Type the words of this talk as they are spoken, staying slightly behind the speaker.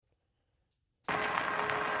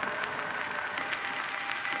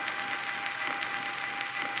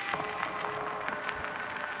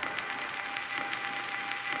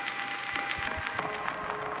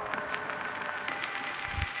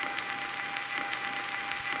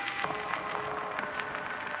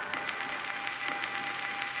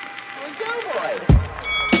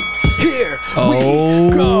Here we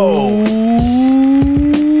go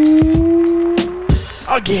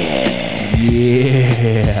again.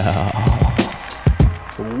 Yeah.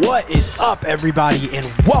 What is up, everybody,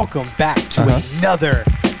 and welcome back to another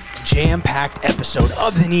jam-packed episode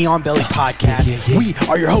of the Neon Belly Podcast. Yeah. We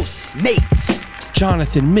are your hosts, Nate.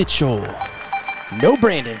 Jonathan Mitchell. No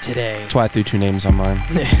Brandon today. That's why I threw two names on mine.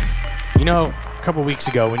 You know, a couple weeks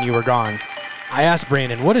ago when you were gone, I asked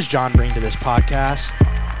Brandon, what does John bring to this podcast?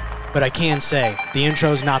 But I can say, the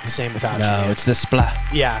intro's not the same without you. No, it's the splat.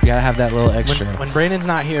 Yeah. You gotta have that little extra. When Brandon's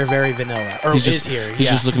not here, very vanilla. Or He's is here. He's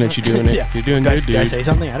just looking at you doing it. Yeah. You're doing Did good, Did I dude. say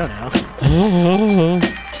something? I don't know.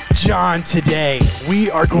 John, today we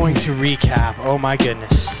are going to recap, oh my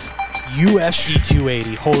goodness, UFC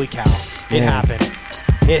 280. Holy cow. It happened.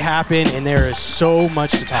 It happened, and there is so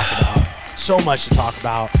much to talk about. So much to talk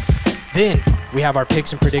about. Then we have our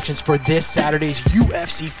picks and predictions for this Saturday's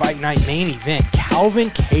UFC Fight Night main event. Calvin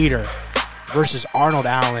Kattar versus Arnold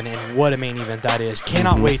Allen, and what a main event that is.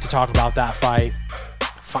 Cannot wait to talk about that fight.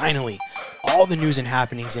 Finally, all the news and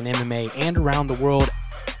happenings in MMA and around the world.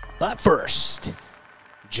 But first,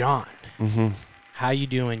 John, how you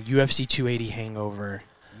doing? UFC 280 hangover.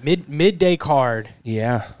 Midday card.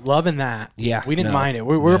 Yeah. Loving that. Yeah. We didn't mind it.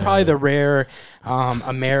 We're probably the rare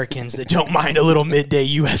Americans that don't mind a little midday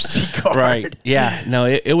UFC card. Right. Yeah. No,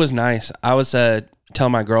 it was nice. I was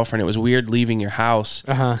telling my girlfriend it was weird leaving your house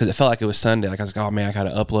because it felt like it was Sunday. Like I was like, oh man, I got to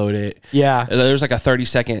upload it. Yeah. There was like a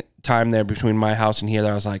 30-second time there between my house and here that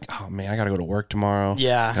I was like, oh man, I got to go to work tomorrow.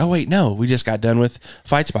 Yeah. Oh wait, no, we just got done with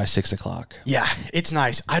fights by 6 o'clock. Yeah, it's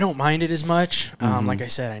nice. I don't mind it as much. Like I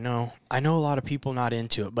said, I know a lot of people not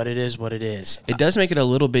into it, but it is what it is. It does make it a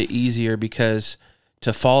little bit easier because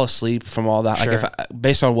to fall asleep from all that, Sure. like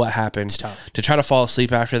based on what happened, It's tough. to try to fall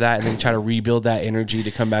asleep after that and then try to rebuild that energy to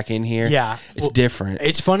come back in here. Yeah. It's different.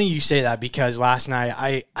 It's funny you say that because last night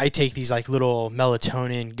I take these like little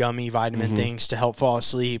melatonin gummy vitamin things to help fall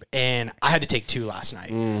asleep, and I had to take 2 last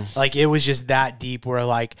night. Like it was just that deep where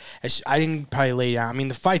like I didn't probably lay down. I mean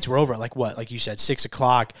the fights were over at like what, like you said, 6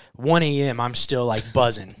 o'clock, 1 a.m. I'm still like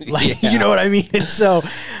buzzing, like you know what I mean. And so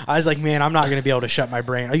I was like, man, I'm not gonna be able to shut my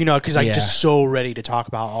brain, because I'm just so ready to talk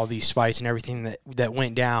about all these fights and everything that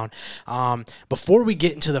went down. Before we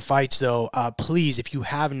get into the fights, though, please, if you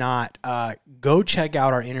have not, go check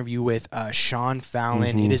out our interview with Sean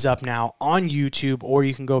Fallon. It is up now on YouTube, or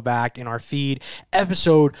you can go back in our feed,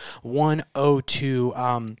 episode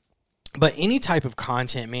 102. But any type of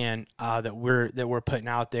content, man, that we're putting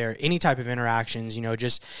out there, any type of interactions,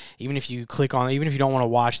 just even if you click on, even if you don't want to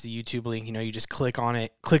watch the YouTube link, you just click on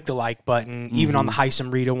it, click the like button. Even on the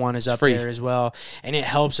Heisem Rita one is up free there as well, and it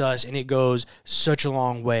helps us, and it goes such a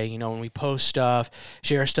long way. When we post stuff,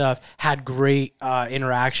 share stuff, had great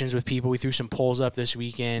interactions with people. We threw some polls up this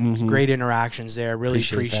weekend, great interactions there. Really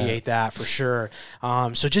appreciate that for sure.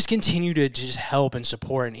 So just continue to just help and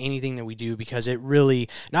support in anything that we do, because it really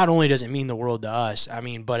not only does it mean the world to us,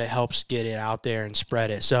 but it helps get it out there and spread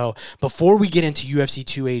it. So before we get into UFC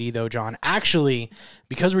 280 though, John, actually,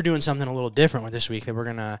 because we're doing something a little different with this week that we're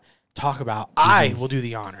going to talk about, I will do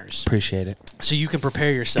the honors. Appreciate it. So you can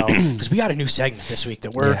prepare yourself, because we got a new segment this week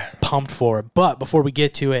that we're pumped for. But before we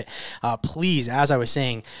get to it, please, as I was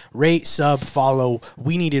saying, rate, sub, follow.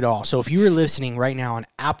 We need it all. So if you are listening right now on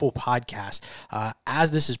Apple Podcasts, as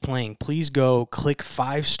this is playing, please go click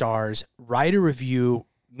 5 stars, write a review.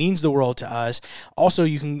 Means the world to us. Also,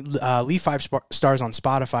 you can leave 5 stars on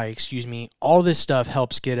Spotify, All this stuff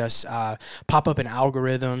helps get us pop up in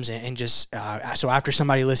algorithms and just so after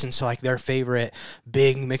somebody listens to like their favorite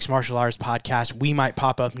big mixed martial arts podcast, we might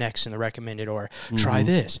pop up next in the recommended, or try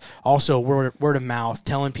this. Also, word of mouth,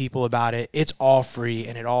 telling people about it. It's all free,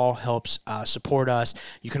 and it all helps support us.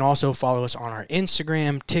 You can also follow us on our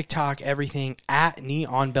Instagram, TikTok, everything at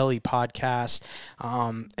Neon Belly Podcast.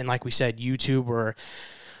 And like we said, YouTube, we're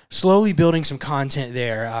slowly building some content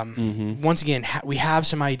there. Once again, we have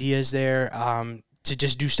some ideas there to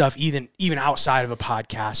just do stuff even outside of a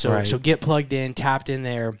podcast. So get plugged in, tapped in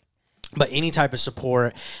there. But any type of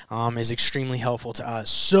support is extremely helpful to us.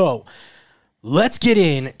 So let's get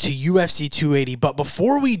into UFC 280. But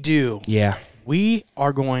before we do, we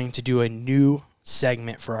are going to do a new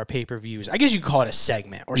segment for our pay-per-views. I guess you could call it a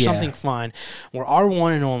segment or something fun, where our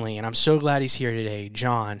one and only, and I'm so glad he's here today,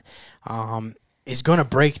 John, is going to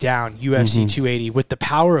break down UFC 280 with the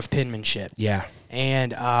power of penmanship. Yeah.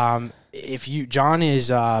 And John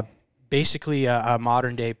is basically a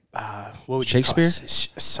modern day, what would you Shakespeare? call it?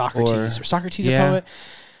 Socrates. Or Socrates a poet?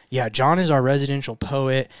 Yeah, John is our residential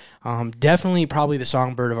poet. Definitely probably the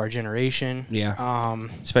songbird of our generation. Yeah.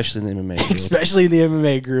 Especially in the MMA group. Especially in the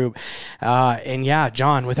MMA group. And yeah,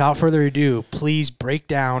 John, without further ado, please break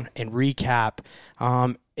down and recap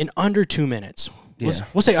in under 2 minutes.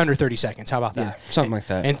 We'll say under 30 seconds. How about that? Yeah, something like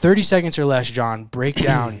that. In 30 seconds or less, John, break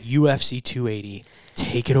down UFC 280.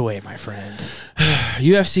 Take it away, my friend.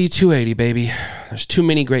 UFC 280, baby. There's too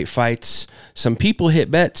many great fights. Some people hit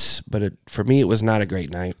bets, but for me, it was not a great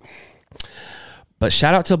night. But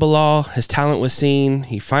shout out to Bilal. His talent was seen.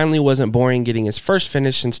 He finally wasn't boring, getting his first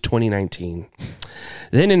finish since 2019.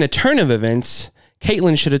 Then in a turn of events,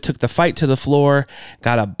 Caitlin should have took the fight to the floor,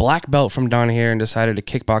 got a black belt from Don Hare, and decided to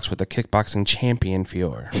kickbox with the kickboxing champion,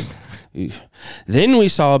 Fior. Then we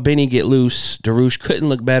saw Benny get loose. Darush couldn't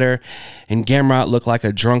look better, and Gamrot looked like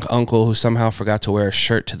a drunk uncle who somehow forgot to wear a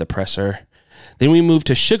shirt to the presser. Then we moved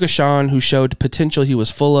to Sugar Sean, who showed potential he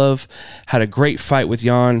was full of, had a great fight with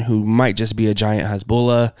Jan, who might just be a giant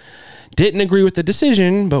Hezbollah. Didn't agree with the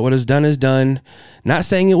decision, but what is done is done. Not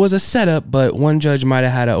saying it was a setup, but one judge might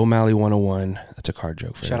have had an O'Malley 101. That's a card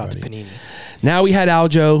joke for Shout everybody. out to Panini. Now we had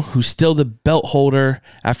Aljo, who's still the belt holder.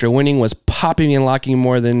 After winning, was popping and locking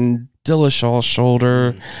more than Dillashaw's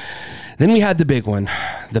shoulder. Then we had the big one,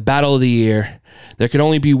 the battle of the year. There could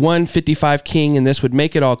only be one 55 king, and this would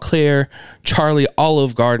make it all clear. Charlie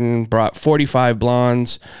Olive Garden brought 45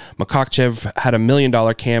 blondes. Makhachev had $1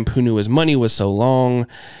 million camp. Who knew his money was so long?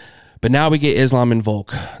 But now we get Islam and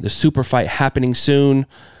Volk. The super fight happening soon.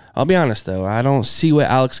 I'll be honest, though. I don't see what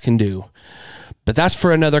Alex can do. But that's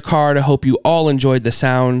for another card. I hope you all enjoyed the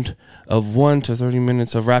sound of 1 to 30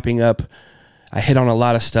 minutes of wrapping up. I hit on a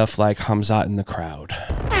lot of stuff like Hamzat in the crowd.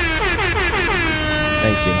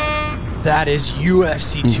 Thank you. That is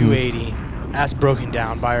UFC 280 as broken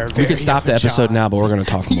down by our very We could stop the episode now, but we're going to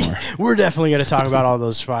talk more. We're definitely going to talk about all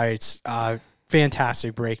those fights.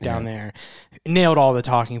 Fantastic breakdown there. Nailed all the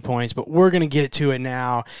talking points, but we're going to get to it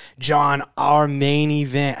now. John, our main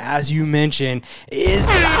event, as you mentioned, is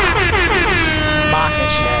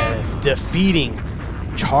Makhachev defeating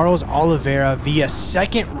Charles Oliveira via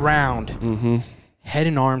second round. Head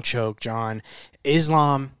and arm choke, John.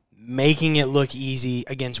 Islam making it look easy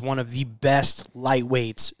against one of the best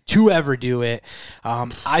lightweights to ever do it.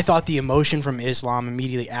 I thought the emotion from Islam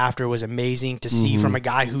immediately after was amazing to see from a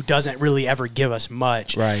guy who doesn't really ever give us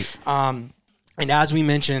much. Right. And as we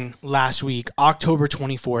mentioned last week, October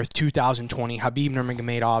 24th, 2020, Khabib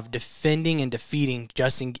Nurmagomedov defending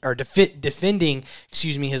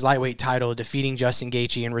his lightweight title, defeating Justin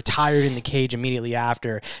Gaethje, and retired in the cage immediately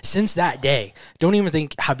after. Since that day, don't even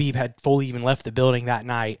think Khabib had fully even left the building that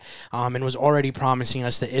night, and was already promising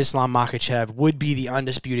us that Islam Makhachev would be the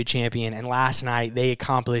undisputed champion. And last night, they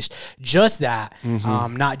accomplished just that,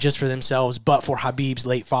 not just for themselves, but for Khabib's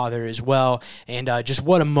late father as well. And just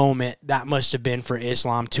what a moment that must have been for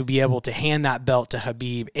Islam to be able to hand that belt to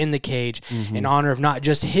Khabib in the cage in honor of not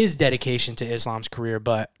just his dedication to Islam's career,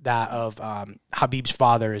 but that of Khabib's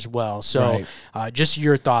father as well. So just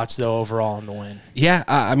your thoughts, though, overall on the win. Yeah,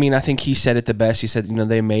 I mean, I think he said it the best. He said,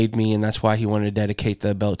 they made me, and that's why he wanted to dedicate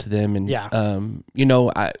the belt to them. And,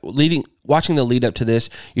 watching the lead up to this,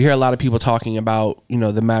 you hear a lot of people talking about, the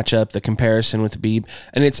matchup, the comparison with Khabib,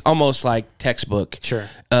 and it's almost like textbook. Sure.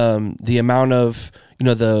 The amount of,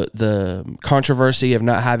 the controversy of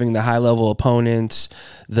not having the high level opponents,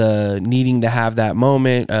 the needing to have that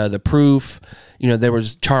moment, the proof.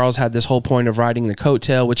 Charles had this whole point of riding the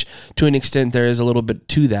coattail, which to an extent there is a little bit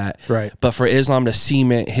to that. Right. But for Islam to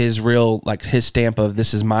cement his real, his stamp of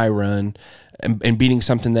this is my run, and beating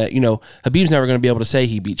something that, Khabib's never going to be able to say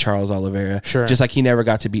he beat Charles Oliveira. Sure. Just like he never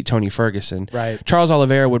got to beat Tony Ferguson. Right. Charles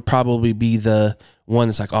Oliveira would probably be the one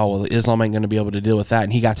that's like, oh, well, Islam ain't going to be able to deal with that.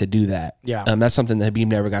 And he got to do that. Yeah. That's something that Khabib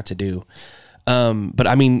never got to do. But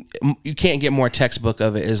I mean, you can't get more textbook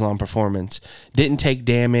of an Islam performance. Didn't take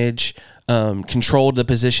damage, controlled the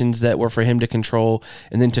positions that were for him to control,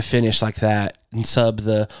 and then to finish like that and sub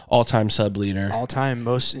the all-time sub leader. All-time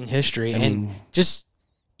most in history. And just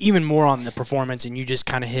even more on the performance, and you just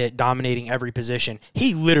kind of hit dominating every position.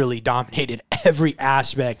 He literally dominated every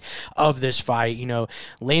aspect of this fight,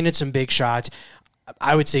 landed some big shots.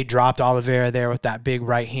 I would say dropped Oliveira there with that big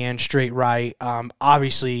right hand, straight right.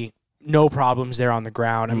 Obviously, no problems there on the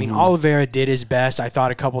ground. I mean, Oliveira did his best. I thought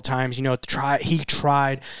a couple times, he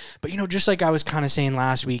tried. But, just like I was kind of saying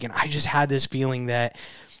last week, and I just had this feeling that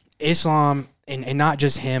Islam, and not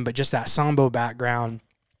just him, but just that Sambo background,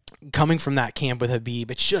 coming from that camp with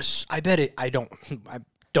Khabib, it's just, I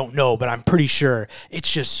don't know, but I'm pretty sure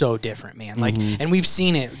it's just so different, man. And we've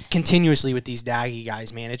seen it continuously with these Daggy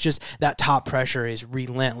guys, man. It's just that top pressure is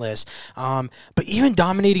relentless. But even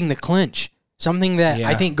dominating the clinch. Something that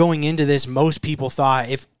I think going into this, most people thought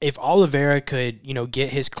if Oliveira could, get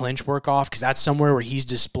his clinch work off, because that's somewhere where he's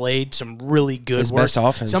displayed some really good work. Best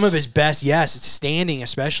offense. Some of his best, yes, it's standing,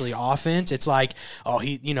 especially offense. It's like,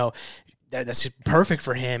 that's perfect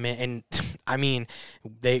for him. And I mean,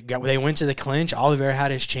 they went to the clinch. Oliveira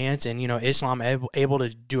had his chance, and Islam able to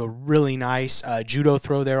do a really nice judo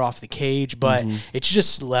throw there off the cage. But it's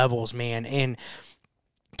just levels, man. And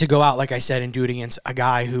to go out, like I said, and do it against a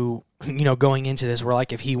guy who, going into this, we're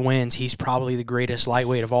like, if he wins, he's probably the greatest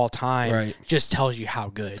lightweight of all time. Right. Just tells you how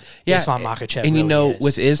good Islam Makhachev and really is.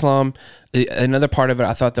 With Islam, another part of it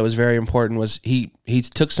I thought that was very important was he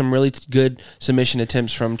took some really good submission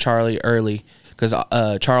attempts from Charlie early, because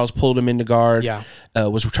Charles pulled him into guard,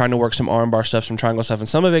 was trying to work some armbar stuff, some triangle stuff, and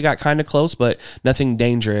some of it got kind of close, but nothing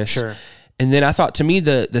dangerous. Sure. And then I thought, to me,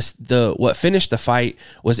 the what finished the fight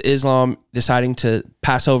was Islam deciding to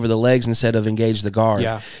pass over the legs instead of engage the guard.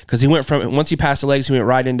 Yeah. Because he went once he passed the legs, he went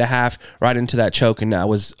right into half, right into that choke, and that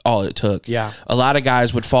was all it took. Yeah. A lot of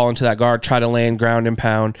guys would fall into that guard, try to land ground and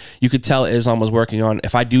pound. You could tell Islam was working on,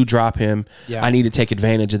 if I do drop him, I need to take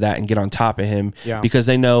advantage of that and get on top of him. Yeah. Because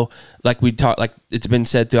they know, like it's been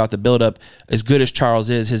said throughout the buildup, as good as Charles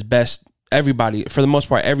is, his best, for the most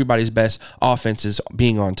part, everybody's best offense is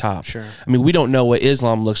being on top. Sure. I mean, we don't know what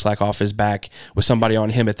Islam looks like off his back with somebody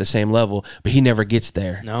on him at the same level, but he never gets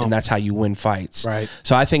there. No. And that's how you win fights. Right.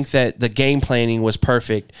 So I think that the game planning was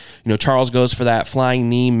perfect. Charles goes for that flying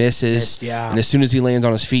knee, misses. And as soon as he lands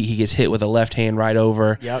on his feet, he gets hit with a left hand right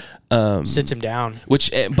over. Yep. Sits him down.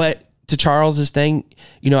 But to Charles's thing,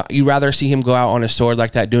 you'd rather see him go out on his sword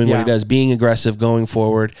like that, doing what he does, being aggressive, going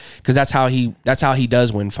forward, because that's how he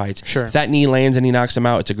does win fights. Sure. If that knee lands and he knocks him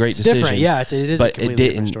out, it's a great decision. Different. Yeah, it is but a completely it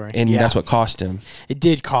didn't, different story. and that's what cost him. It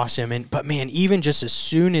did cost him. But man, even just as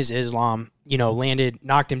soon as Islam,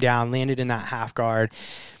 knocked him down, landed in that half guard,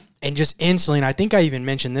 and just instantly, and I think I even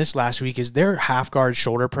mentioned this last week, is their half guard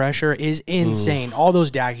shoulder pressure is insane. All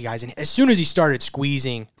those Daki guys. And as soon as he started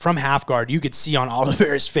squeezing from half guard, you could see on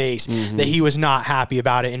Oliveira's face that he was not happy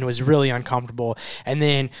about it and was really uncomfortable. And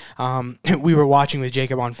then we were watching with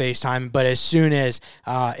Jacob on FaceTime, but as soon as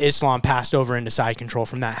Islam passed over into side control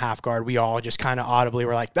from that half guard, we all just kind of audibly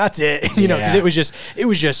were like, that's it. Because it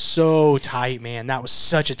was just so tight, man. That was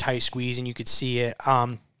such a tight squeeze, and you could see it.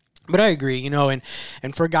 But I agree,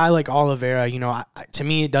 and for a guy like Oliveira, to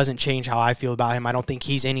me, it doesn't change how I feel about him. I don't think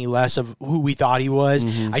he's any less of who we thought he was.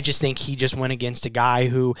 I just think he just went against a guy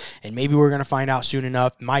who, and maybe we're going to find out soon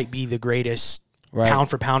enough, might be the greatest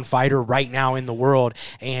pound-for-pound fighter right now in the world.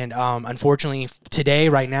 And unfortunately, today,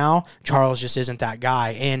 right now, Charles just isn't that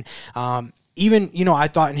guy. And even, I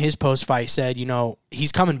thought in his post-fight said,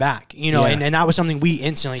 he's coming back, and that was something we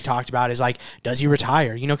instantly talked about, is like, does he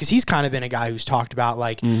retire? Because he's kind of been a guy who's talked about,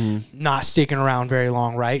 like, not sticking around very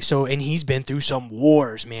long, right? So, and he's been through some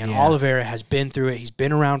wars, man. Yeah. Oliveira has been through it. He's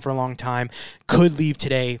been around for a long time. Could leave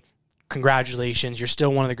today. Congratulations, you're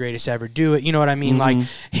still one of the greatest to ever do it. You know what I mean? Like,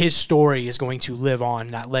 his story is going to live on,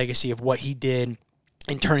 that legacy of what he did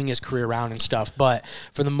and turning his career around and stuff. But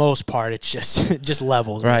for the most part, it's just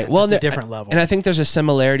levels, right? Man. Well, just a different level. And I think there's a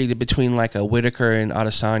similarity between like a Whitaker and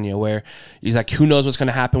Adesanya, where he's like, who knows what's going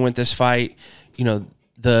to happen with this fight?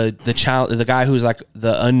 The guy who's like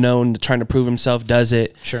the unknown, trying to prove himself, does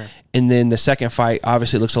it. Sure. And then the second fight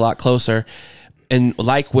obviously looks a lot closer. And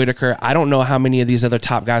like Whitaker, I don't know how many of these other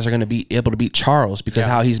top guys are going to be able to beat Charles, because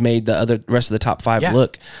how he's made the rest of the top five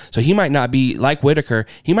look. So he might not be, like Whitaker,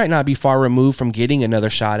 he might not be far removed from getting another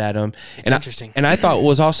shot at him. It's interesting. And I thought what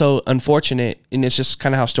was also unfortunate, and it's just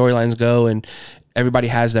kind of how storylines go, and everybody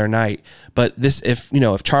has their night. But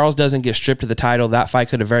if Charles doesn't get stripped of the title, that fight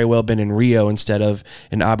could have very well been in Rio instead of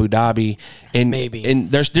in Abu Dhabi. And maybe.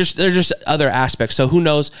 And there's just other aspects. So who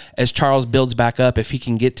knows, as Charles builds back up, if he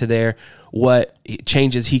can get to there, what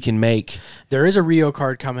changes he can make. There is a Rio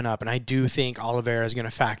card coming up, and I do think Oliveira is going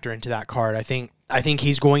to factor into that card. I think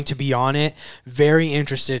he's going to be on it. Very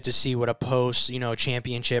interested to see what a post,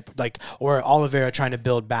 championship, or Oliveira trying to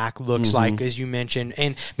build back looks like, as you mentioned.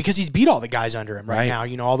 And because he's beat all the guys under him right now,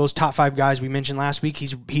 all those top five guys we mentioned last week,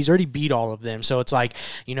 he's already beat all of them. So it's like,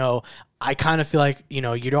 I kind of feel like, you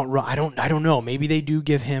don't run. I don't know. Maybe they do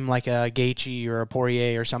give him like a Gaethje or a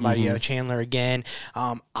Poirier or somebody, a Chandler again.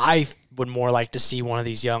 I would more like to see one of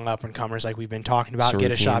these young up and comers, like we've been talking about,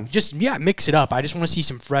 get a shot. Just mix it up. I just want to see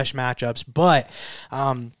some fresh matchups. But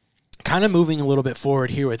kind of moving a little bit forward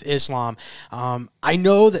here with Islam, I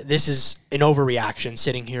know that this is an overreaction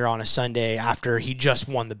sitting here on a Sunday after he just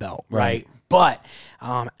won the belt, right? But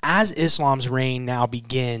As Islam's reign now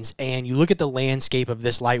begins, and you look at the landscape of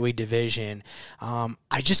this lightweight division,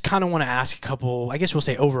 I just kind of want to ask a couple, I guess we'll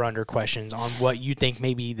say over-under questions on what you think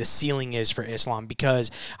maybe the ceiling is for Islam, because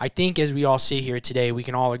I think as we all sit here today, we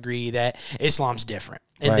can all agree that Islam's different.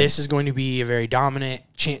 And this is going to be a very dominant,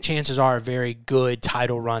 chances are a very good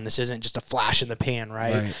title run. This isn't just a flash in the pan,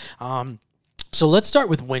 right? So let's start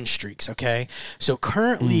with win streaks, okay? So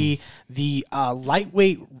currently, the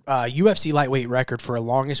UFC lightweight record for a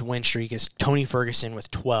longest win streak is Tony Ferguson with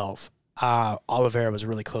 12. Oliveira was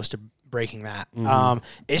really close to breaking that.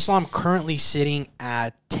 Islam currently sitting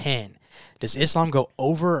at 10. Does Islam go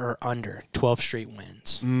over or under 12 straight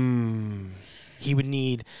wins? He would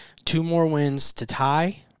need 2 more wins to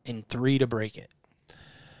tie and 3 to break it.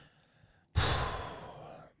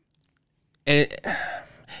 And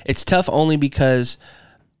it's tough only because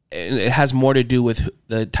it has more to do with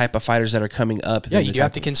the type of fighters that are coming up. Yeah, you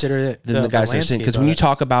have to consider the guys that are sitting. Because when you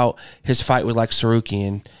talk about his fight with like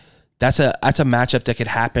Sarukian, that's a matchup that could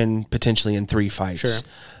happen potentially in 3 fights. Sure.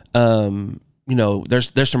 You know,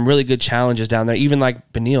 there's some really good challenges down there. Even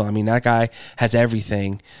like Beneil, I mean, that guy has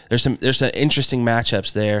everything. There's some interesting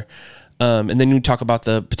matchups there. And then you talk about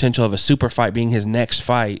the potential of a super fight being his next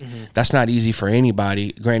fight. That's not easy for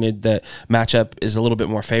anybody. Granted, the matchup is a little bit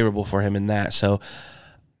more favorable for him in that. So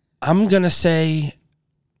I'm gonna say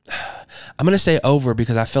over,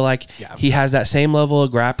 because I feel like he has that same level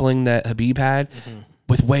of grappling that Khabib had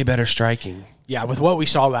with way better striking. Yeah, with what we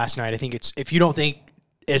saw last night, I think it's, if you don't think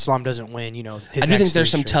Islam doesn't win, you know, I do think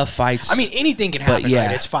there's some tough fights. I mean, anything can happen,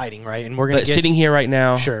 right? It's fighting, right? And we're gonna get sitting here right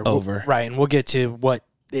now, over. Right, and we'll get to what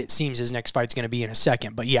it seems his next fight's going to be in a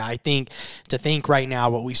second. But yeah, I think right now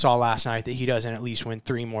what we saw last night, that he doesn't at least win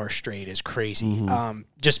 3 more straight, is crazy.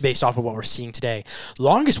 Just based off of what we're seeing today.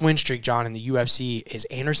 Longest win streak, John, in the UFC is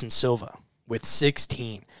Anderson Silva with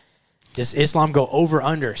 16. Does Islam go over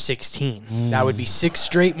under 16? That would be 6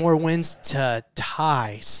 straight more wins to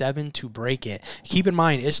tie, 7 to break it. Keep in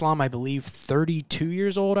mind, Islam, I believe, 32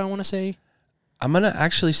 years old, I want to say. I'm going to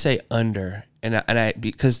actually say under. And I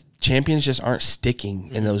because champions just aren't sticking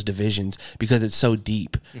in those divisions because it's so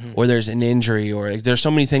deep, or there's an injury, or like, there's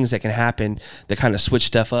so many things that can happen that kind of switch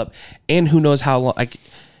stuff up. And who knows how long, like,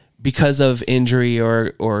 because of injury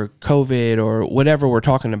or COVID or whatever we're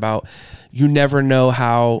talking about, you never know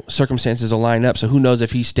how circumstances will line up. So who knows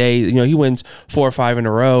if he stays, you know, he wins 4 or 5 in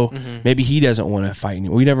a row, maybe he doesn't want to fight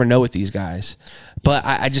anymore. We never know with these guys. But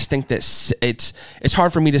I just think that it's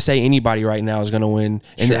hard for me to say anybody right now is going to win,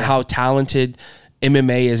 and how talented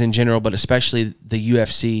MMA is in general, but especially the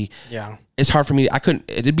UFC. Yeah. It's hard for me.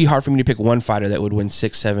 It'd be hard for me to pick one fighter that would win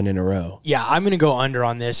 6, 7 in a row. Yeah, I'm going to go under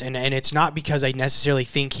on this, and it's not because I necessarily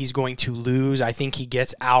think he's going to lose. I think he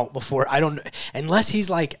gets out before. I don't, unless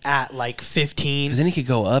he's like at like 15. Because then he could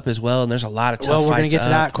go up as well, and there's a lot of tough fights. Well, we're going to get to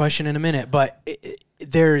that question in a minute, but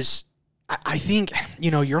I think, you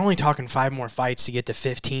know, you're only talking 5 more fights to get to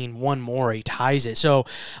 15. 1 more, he ties it. So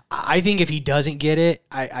I think if he doesn't get it,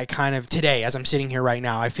 I kind of, today, as I'm sitting here right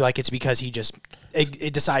now, I feel like it's because he just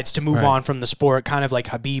it decides to move on from the sport, kind of like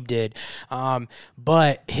Khabib did.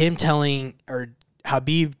 But him telling, or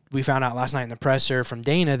Khabib, we found out last night in the presser from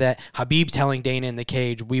Dana that Khabib telling Dana in the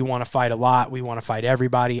cage, we want to fight a lot. We want to fight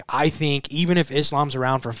everybody. I think even if Islam's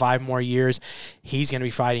around for 5 more years, he's going to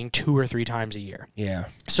be fighting 2 or 3 times a year. Yeah.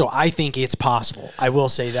 So I think it's possible. I will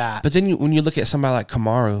say that. But then when you look at somebody like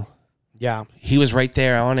Kamaru, yeah, he was right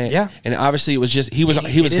there on it. Yeah, and obviously it was just he was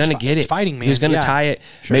going to get it. Fighting, man. He was going to tie it.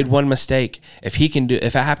 Sure. Made one mistake. If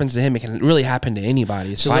it happens to him, it can really happen to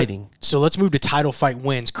anybody. It's fighting. So let's move to title fight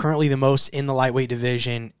wins. Currently, the most in the lightweight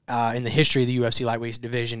division in the history of the UFC lightweight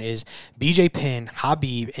division is BJ Penn,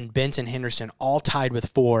 Khabib, and Benson Henderson, all tied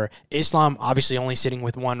with 4. Islam obviously only sitting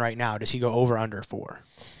with 1 right now. Does he go over under 4?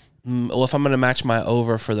 Well, if I'm going to match my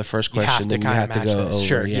over for the first question, then you have to go over.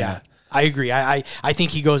 Sure, yeah. I agree. I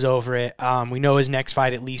think he goes over it. We know his next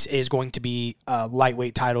fight at least is going to be a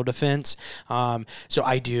lightweight title defense. So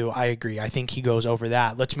I agree. I think he goes over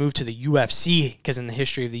that. Let's move to the UFC, because in the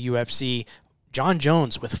history of the UFC, John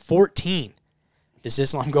Jones with 14. Does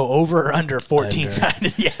Islam go over or under 14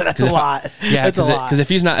 times? Yeah, that's a lot. That's a lot.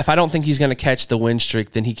 Because if I don't think he's going to catch the win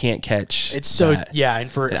streak, then he can't catch. It's so that. Yeah,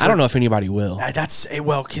 and I don't know if anybody will.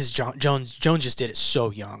 Because Jones just did it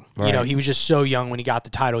so young. Right. You know, he was just so young when he got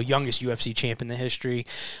the title, youngest UFC champ in the history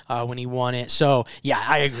when he won it. So yeah,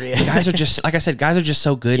 I agree. Guys are just, like I said, guys are just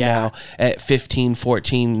so good now at 15,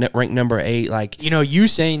 14, ranked number 8. Like, you know, you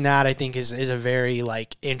saying that I think is a very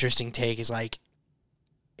like interesting take. Is like,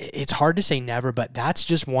 it's hard to say never, but that's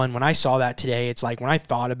just one. When I saw that today, it's like, when I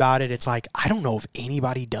thought about it, it's like, I don't know if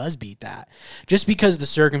anybody does beat that. Just because the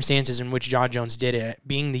circumstances in which John Jones did it,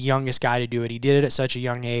 being the youngest guy to do it, he did it at such a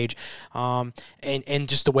young age, and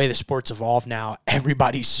just the way the sport's evolved now,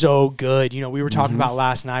 everybody's so good. You know, we were talking about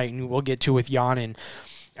last night, and we'll get to with Jan and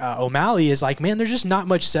O'Malley, is like, man, there's just not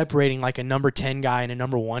much separating like a number 10 guy and a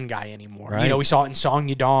number 1 guy anymore. Right. You know, we saw it in Song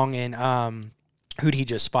Yadong and who'd he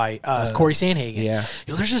just fight? Corey Sandhagen. Yeah.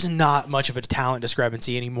 You know, there's just not much of a talent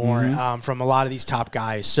discrepancy anymore from a lot of these top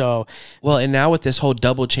guys. So, well, and now with this whole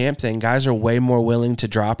double champ thing, guys are way more willing to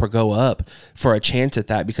drop or go up for a chance at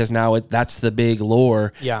that, because now that's the big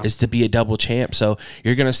lure is to be a double champ. So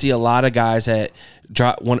you're going to see a lot of guys that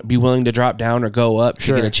be willing to drop down or go up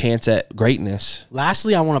to get a chance at greatness.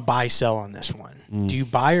 Lastly, I want to buy sell on this one. Do you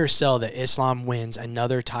buy or sell that Islam wins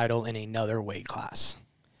another title in another weight class?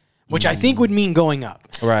 Which I think would mean going up.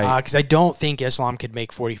 Right. Because I don't think Islam could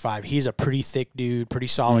make 45. He's a pretty thick dude, pretty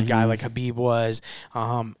solid guy like Khabib was.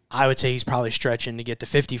 I would say he's probably stretching to get to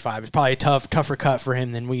 55. It's probably a tougher cut for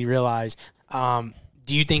him than we realize. Do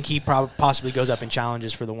you think he possibly goes up and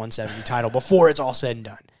challenges for the 170 title before it's all said and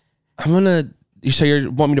done? So you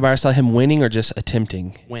want me to buy or sell him winning or just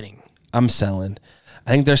attempting? Winning. I'm selling. I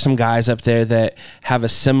think there's some guys up there that have a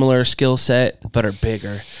similar skill set but are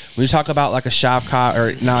bigger. When you talk about like a Shavkat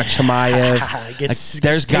or Chimaev,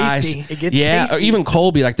 there's guys, tasty. It gets tasty. Or even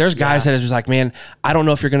Colby. Like there's guys that is just like, man, I don't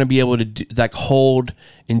know if you're going to be able to hold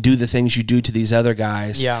and do the things you do to these other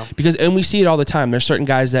guys. Yeah. And we see it all the time. There's certain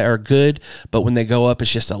guys that are good, but when they go up,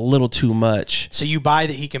 it's just a little too much. So you buy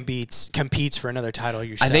that he competes for another title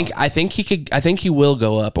yourself? I think he could. I think he will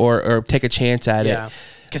go up or take a chance at it.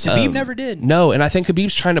 Because Khabib never did. No, and I think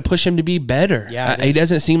Khabib's trying to push him to be better. Yeah, he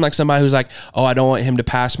doesn't seem like somebody who's like, oh, I don't want him to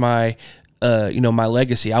pass my, my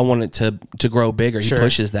legacy. I want it to grow bigger. He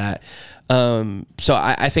pushes that. So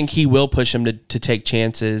I think he will push him to take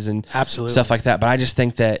chances and stuff like that. But I just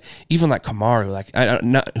think that even like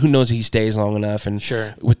Kamaru, who knows if he stays long enough, and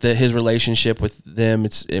with his relationship with them,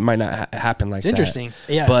 it might not happen like that. It's interesting.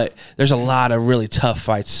 Yeah. But there's a lot of really tough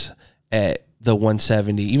fights at the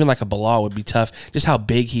 170. Even like a Bilal would be tough, just how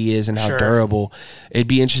big he is and how durable. It'd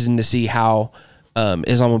be interesting to see how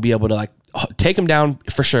Islam will be able to like take him down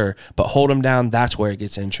for sure, but hold him down, that's where it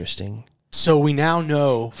gets interesting. So we now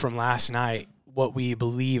know from last night what we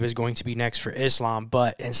believe is going to be next for Islam,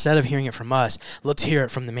 but instead of hearing it from us, let's hear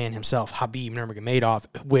it from the man himself, Khabib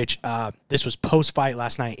Nurmagomedov, which this was post-fight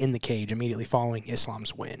last night in the cage immediately following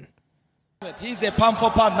Islam's win. He's a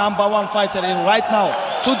pound-for-pound number 1 fighter in right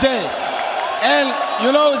now, today. And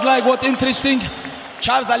it's like what interesting.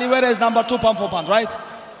 Charles Oliveira is number 2 pound-for-pound, right?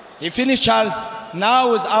 He finished Charles.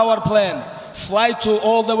 Now is our plan. Fly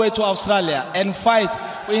all the way to Australia and fight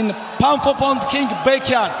in pound-for-pound king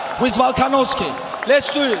backyard with Volkanovski.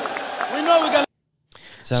 Let's do it. We know we're going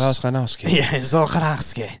to... Volkanovski. Yeah,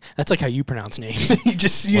 Volkanovski. That's like how you pronounce names.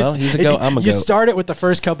 He's a goat. I'm a goat. You start it with the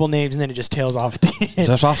first couple names, and then it just tails off at the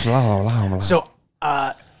end. So,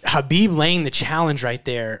 Khabib laying the challenge right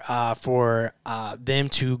there for them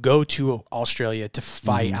to go to Australia to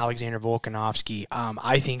fight Alexander Volkanovski.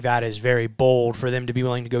 I think that is very bold for them to be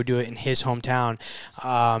willing to go do it in his hometown.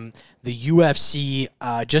 The UFC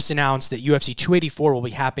just announced that UFC 284 will be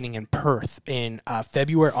happening in Perth on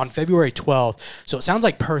February 12th. So it sounds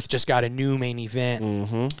like Perth just got a new main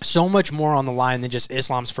event. So much more on the line than just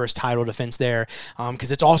Islam's first title defense there,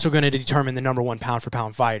 because it's also going to determine the number 1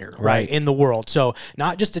 pound-for-pound fighter right in the world. So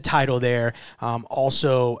not just a title there,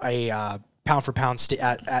 also a pound-for-pound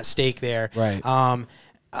at stake there. Right.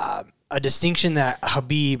 A distinction that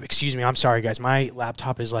Khabib, excuse me, I'm sorry guys, my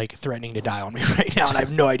laptop is like threatening to die on me right now and I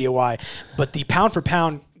have no idea why, but the pound for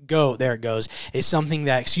pound there it goes, is something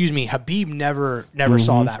that, Khabib never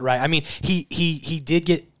saw that, right? I mean, he did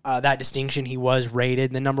get that distinction. He was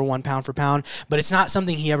rated the number 1 pound for pound, but it's not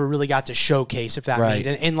something he ever really got to showcase, if that means.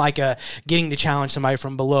 And like getting to challenge somebody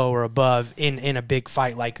from below or above in a big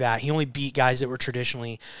fight like that. He only beat guys that were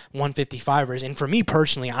traditionally 155ers. And for me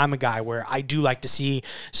personally, I'm a guy where I do like to see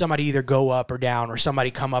somebody either go up or down, or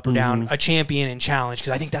somebody come up or down, a champion and challenge,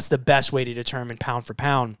 because I think that's the best way to determine pound for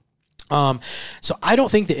pound. So I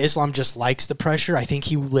don't think that Islam just likes the pressure. I think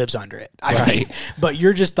he lives under it. But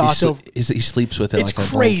you're just thoughts he sleeps with it. It's like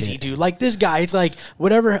crazy, dude. Like this guy, it's like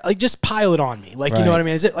whatever. Like just pile it on me. Like you know what I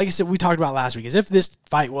mean? Is it like I said? We talked about last week. As if this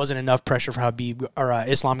fight wasn't enough pressure for Khabib or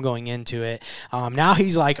Islam going into it. Now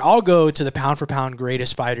he's like, I'll go to the pound for pound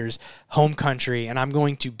greatest fighter's home country, and I'm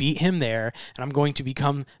going to beat him there, and I'm going to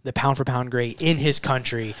become the pound for pound great in his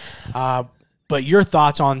country. But your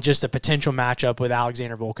thoughts on just a potential matchup with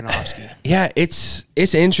Alexander Volkanovski? Yeah, it's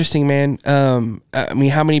interesting, man. I mean,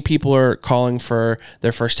 how many people are calling for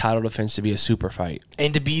their first title defense to be a super fight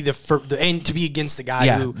And to be and to be against the guy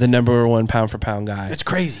who the number one pound for pound guy? it's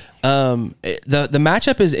crazy. The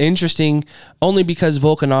matchup is interesting only because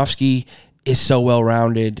Volkanovski is so well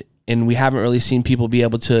rounded, and we haven't really seen people be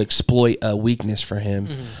able to exploit a weakness for him.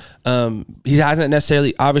 He hasn't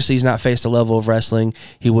necessarily, obviously, he's not faced a level of wrestling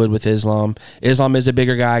he would with Islam. Islam is a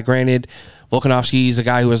bigger guy. Granted, Volkanovski is a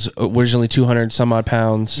guy who was originally 200 some odd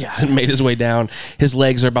pounds and made his way down. His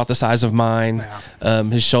legs are about the size of mine.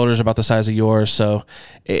 His shoulders are about the size of yours. So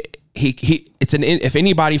if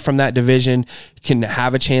anybody from that division can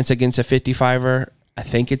have a chance against a 55er, I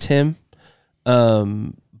think it's him.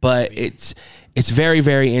 But it's very,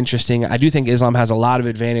 very interesting. I do think Islam has a lot of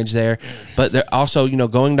advantage there, but they're also,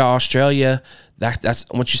 going to Australia, that's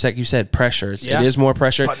what you said, pressure. It is more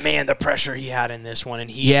pressure. But man, the pressure he had in this one, and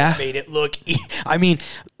he just made it look. I mean,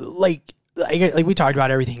 like we talked about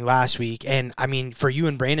everything last week, and I mean, for you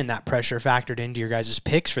and Brandon, that pressure factored into your guys'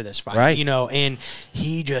 picks for this fight, right? And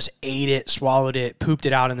he just ate it, swallowed it, pooped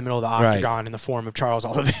it out in the middle of the octagon in the form of Charles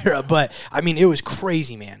Oliveira. But I mean, it was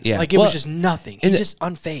crazy, man. Yeah, like it was just nothing. He just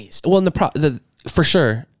unfazed. Well, for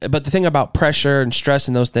sure. But the thing about pressure and stress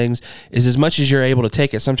and those things is, as much as you're able to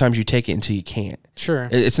take it, sometimes you take it until you can't. Sure.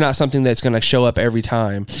 It's not something that's going to show up every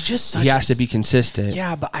time. He has to be consistent.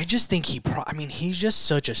 Yeah, but I just think he's just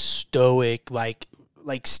such a stoic, like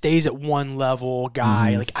stays at one level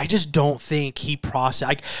guy. Like, I just don't think he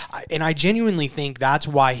and I genuinely think that's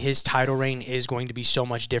why his title reign is going to be so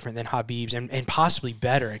much different than Khabib's and possibly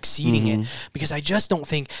better, exceeding it, because I just don't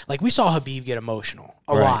think, like, we saw Khabib get emotional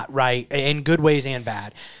a lot, right? In good ways and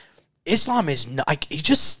bad. Islam is he's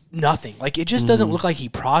just nothing. Like, it just doesn't look like he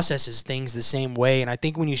processes things the same way. And I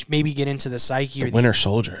think when you maybe get into the psyche, the winter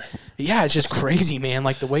soldier. Yeah, it's just crazy, man.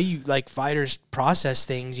 Like, the way you fighters process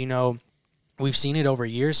things, we've seen it over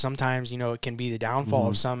years. Sometimes, it can be the downfall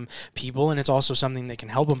of some people, and it's also something that can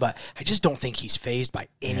help him. But I just don't think he's fazed by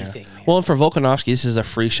anything, man. Well, and for Volkanovski, this is a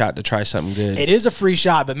free shot to try something good. It is a free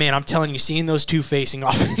shot, but man, I'm telling you, seeing those two facing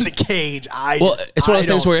off in the cage, it's one of those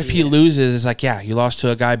things where if he loses, it's like, you lost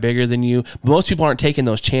to a guy bigger than you. But most people aren't taking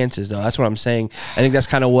those chances, though. That's what I'm saying. I think that's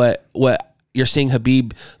kind of what you're seeing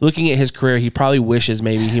Khabib. Looking at his career, he probably wishes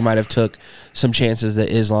maybe he might have took some chances that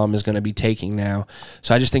Islam is going to be taking now.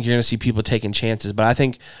 So I just think you're going to see people taking chances. But I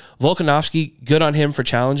think Volkanovski, good on him for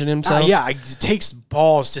challenging himself. It takes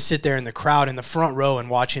balls to sit there in the crowd in the front row and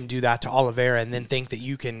watch him do that to Oliveira, and then think that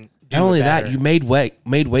you can do Not only it better. that, you made weight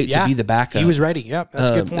to be the backup. He was ready. Yep, that's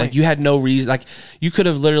a good point. Like, you had no reason. Like, you could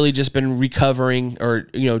have literally just been recovering or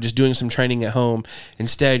just doing some training at home.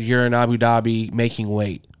 Instead, you're in Abu Dhabi making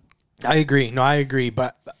weight. I agree. No, I agree.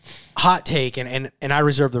 But hot take, and I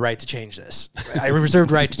reserve the right to change this. I reserve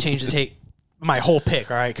the right to change my whole pick,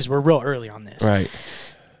 all right? Because we're real early on this. Right.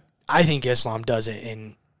 I think Islam does it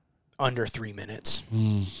in under 3 minutes.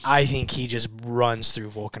 I think he just runs through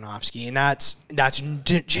Volkanovski, and that's.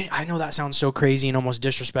 I know that sounds so crazy and almost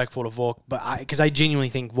disrespectful to Volk, but because I genuinely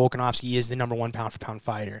think Volkanovski is the number one pound for pound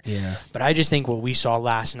fighter. Yeah. But I just think what we saw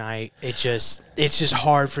last night, it's just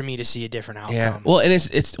hard for me to see a different outcome. Yeah. Well, and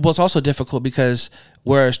it's also difficult because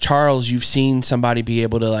whereas Charles, you've seen somebody be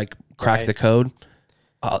able to crack the code.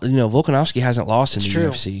 Volkanovski hasn't lost in the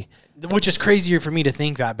UFC. Which is crazier for me to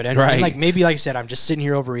think that, but anyway, maybe like I said, I'm just sitting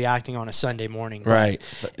here overreacting on a Sunday morning. Right.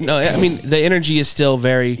 No, I mean, the energy is still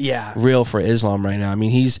very real for Islam right now. I mean,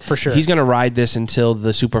 he's going to ride this until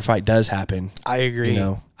the super fight does happen. I agree.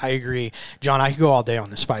 I agree. John, I could go all day on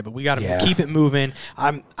this fight, but we got to keep it moving.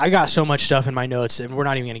 I got so much stuff in my notes, and we're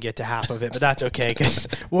not even going to get to half of it, but that's okay, because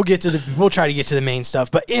we'll try to get to the main stuff.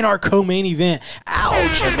 But in our co-main event,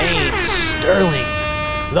 Aljamain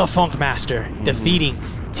Sterling, the Funk Master, defeating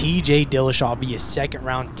TJ Dillashaw via second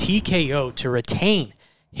round TKO to retain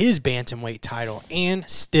his bantamweight title. And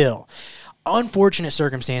still, unfortunate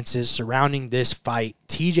circumstances surrounding this fight.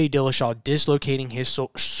 TJ Dillashaw dislocating his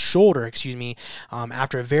shoulder,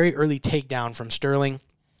 after a very early takedown from Sterling.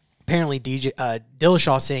 Apparently,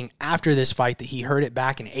 Dillashaw saying after this fight that he heard it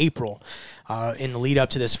back in April in the lead up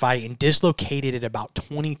to this fight and dislocated it about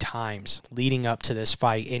 20 times leading up to this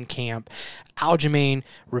fight in camp. Aljamain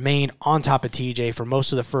remained on top of TJ for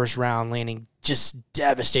most of the first round, landing just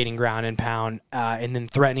devastating ground and pound, and then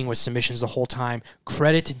threatening with submissions the whole time.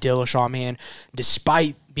 Credit to Dillashaw, man.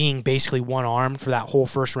 Despite being basically one-armed for that whole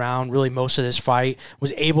first round, really most of this fight,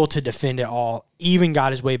 was able to defend it all, even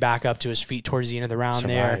got his way back up to his feet towards the end of the round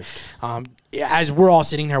there. As we're all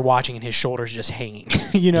sitting there watching and his shoulders just hanging.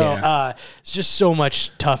 It's just so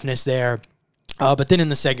much toughness there. But then in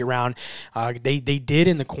the second round, they did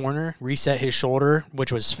in the corner reset his shoulder,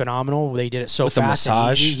 which was phenomenal. They did it so fast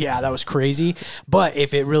and easy. Yeah, that was crazy. But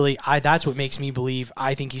if it really, that's what makes me believe.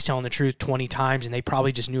 I think he's telling the truth 20 times, and they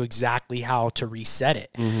probably just knew exactly how to reset it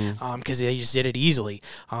because they just did it easily.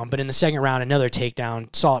 But in the second round, another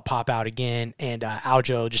takedown, saw it pop out again, and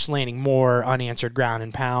Aljo just landing more unanswered ground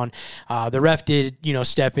and pound. The ref did,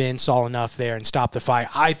 step in, saw enough there and stop the fight.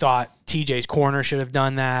 I thought TJ's corner should have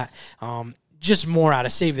done that. Just more out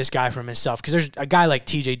of save this guy from himself, because there's a guy like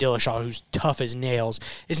TJ Dillashaw who's tough as nails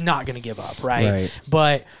is not going to give up, right?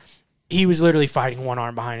 But he was literally fighting one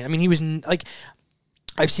arm behind it. I mean, he was like,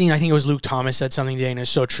 I think it was Luke Thomas said something today, and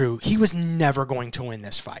it's so true. He was never going to win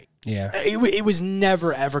this fight. Yeah. It was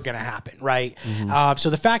never, ever going to happen, right?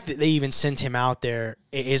 So the fact that they even sent him out there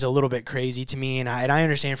is a little bit crazy to me, and I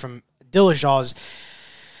understand from Dillashaw's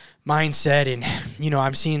mindset, and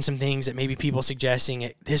I'm seeing some things that maybe people suggesting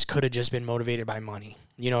this could have just been motivated by money.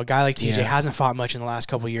 A guy like TJ hasn't fought much in the last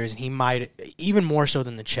couple of years, and he might, even more so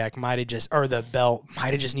than the check, the belt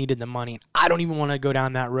might have just needed the money. I don't even want to go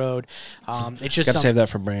down that road. It's just gotta save that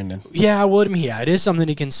for Brandon. Yeah, well, it is something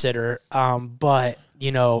to consider. But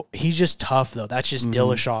he's just tough though. That's just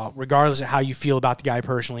Dillashaw, regardless of how you feel about the guy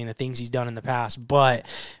personally and the things he's done in the past. But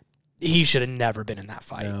he should have never been in that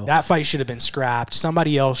fight. No. That fight should have been scrapped.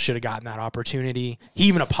 Somebody else should have gotten that opportunity. He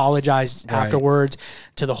even apologized afterwards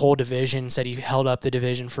to the whole division, said he held up the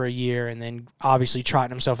division for a year, and then obviously trotting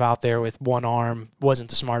himself out there with one arm wasn't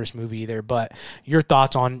the smartest move either. But your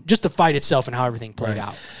thoughts on just the fight itself and how everything played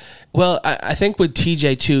out? Well, I think with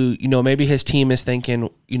TJ too, maybe his team is thinking,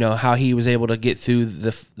 how he was able to get through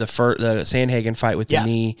the Sandhagen fight with the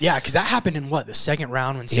knee. Yeah, because that happened in the second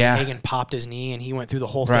round when Sandhagen popped his knee and he went through the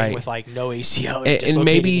whole thing with no ACL.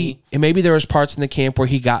 And maybe there was parts in the camp where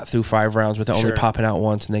he got through 5 rounds with only popping out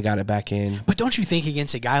once and they got it back in. But don't you think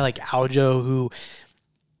against a guy like Aljo who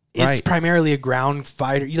is primarily a ground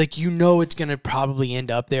fighter, it's going to probably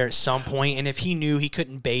end up there at some point, and if he knew he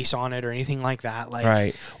couldn't base on it or anything like that,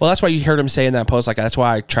 right. Well, that's why you heard him say in that post, that's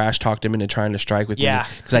why I trash talked him into trying to strike with me,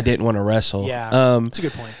 because I didn't want to wrestle. Yeah, that's a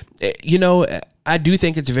good point. I do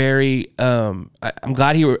think it's very. I'm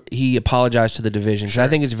glad he apologized to the division, because I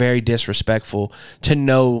think it's very disrespectful to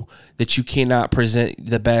know that you cannot present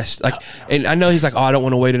the best. And I know he's like, I don't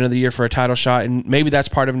want to wait another year for a title shot, and maybe that's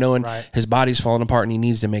part of knowing his body's falling apart and he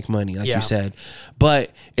needs to make money, like you said. But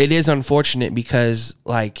it is unfortunate because,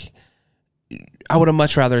 I would have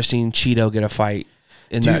much rather seen Cheeto get a fight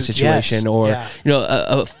in that situation, or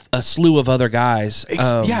a slew of other guys.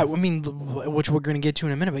 Which we're going to get to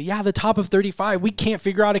in a minute. But the top of 35, we can't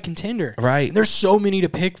figure out a contender. Right. And there's so many to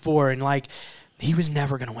pick for, and he was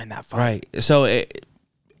never going to win that fight. Right. So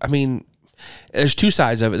there's two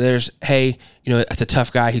sides of it. There's, hey, it's a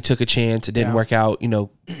tough guy. He took a chance. It didn't work out.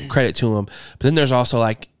 Credit to him. But then there's also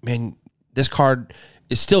man, this card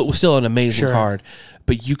is still an amazing card.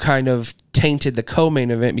 But you kind of tainted the co-main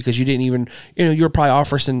event because you didn't even, you were probably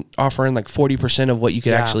offering 40% of what you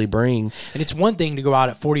could actually bring. And it's one thing to go out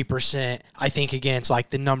at 40%, I think, against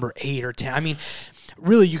the number 8 or 10.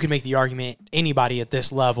 Really, you can make the argument, anybody at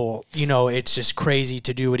this level, it's just crazy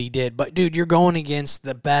to do what he did. But, dude, you're going against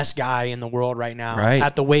the best guy in the world right now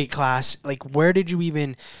at the weight class. Where did you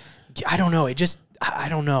even – I don't know. I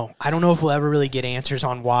don't know. I don't know if we'll ever really get answers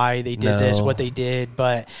on why they did this, what they did.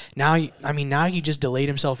 But now he just delayed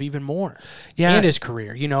himself even more. Yeah. And his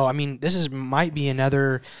career. This might be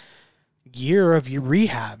another year of your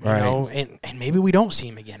rehab, and maybe we don't see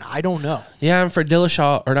him again. I don't know. Yeah, and for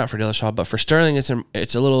Dillashaw, or not for Dillashaw, but for Sterling, it's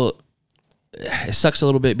a little. It sucks a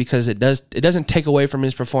little bit because it doesn't take away from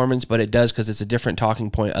his performance, but it does because it's a different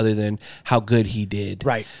talking point other than how good he did.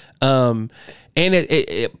 Right. And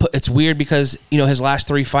it's weird because his last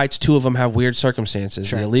 3 fights, 2 of them have weird circumstances.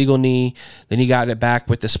 Sure. The illegal knee, then he got it back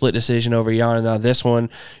with the split decision over Jan, and now this one,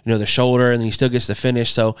 the shoulder, and then he still gets the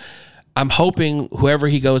finish. So I'm hoping whoever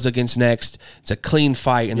he goes against next, it's a clean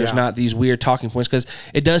fight and there's not these weird talking points, because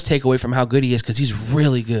it does take away from how good he is, because he's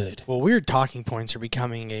really good. Well, weird talking points are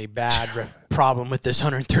becoming a bad problem with this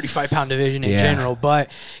 135-pound division in general.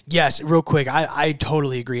 But, yes, real quick, I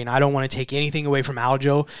totally agree, and I don't want to take anything away from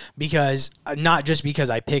Aljo, because not just because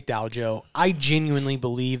I picked Aljo. I genuinely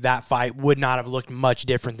believe that fight would not have looked much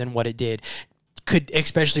different than what it did.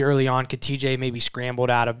 Especially early on, could TJ maybe scrambled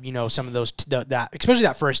out of, some of those, especially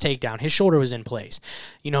that first takedown, his shoulder was in place.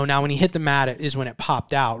 Now when he hit the mat, it is when it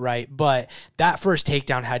popped out, right? But that first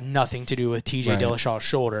takedown had nothing to do with TJ Dillashaw's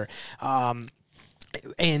shoulder.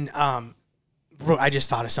 I just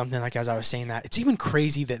thought of something like as I was saying that. It's even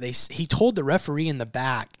crazy that he told the referee in the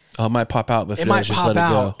back. Oh, it might pop out, but it might pop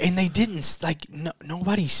out, and they didn't. Like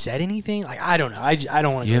nobody said anything. Like I don't know. I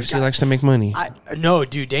don't want to. UFC likes to make money. No,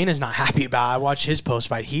 dude. Dana's not happy about it. I watched his post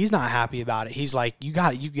fight. He's not happy about it. He's like, you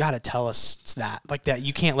got to tell us that, like that.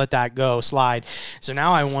 You can't let that go slide. So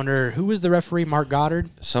now I wonder who was the referee. Mark Goddard.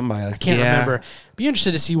 Somebody. I can't remember. Be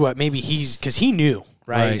interested to see what maybe because he knew.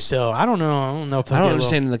 Right. So I don't know. If I don't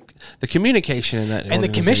understand the communication in that. And the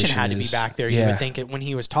commission had to be back there. You would think it when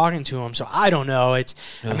he was talking to him. So I don't know.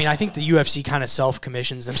 I mean, I think the UFC kind of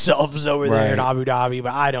self-commissions themselves over there in Abu Dhabi,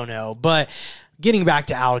 but I don't know. But getting back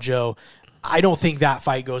to Aljo, I don't think that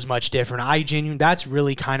fight goes much different. That's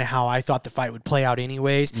really kind of how I thought the fight would play out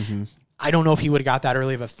anyways. Mm-hmm. I don't know if he would have got that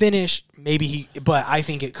early of a finish. But I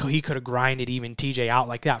think he could have grinded even TJ out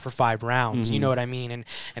like that for 5 rounds. Mm-hmm. You know what I mean?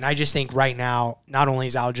 And I just think right now, not only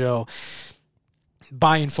is Aljo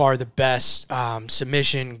by and far the best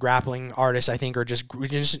submission grappling artist, I think, or just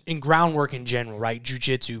in groundwork in general, right?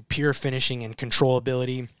 Jiu-jitsu, pure finishing and control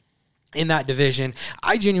ability. In that division,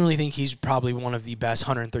 I genuinely think he's probably one of the best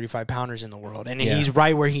 135-pounders in the world. And he's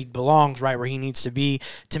right where he belongs, right where he needs to be.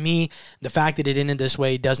 To me, the fact that it ended this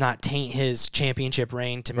way does not taint his championship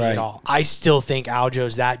reign to me at all. I still think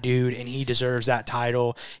Aljo's that dude, and he deserves that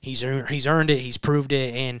title. He's earned it. He's proved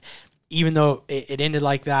it. And even though it ended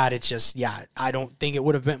like that, it's just, I don't think it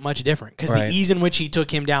would have been much different because the ease in which he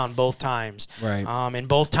took him down both times. Right. And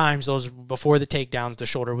both times, those before the takedowns, the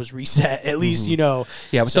shoulder was reset, at least, you know.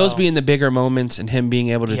 Yeah, but those being the bigger moments and him being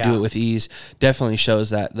able to do it with ease definitely shows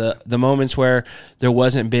that. The moments where there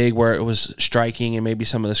wasn't big, where it was striking and maybe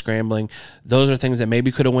some of the scrambling, those are things that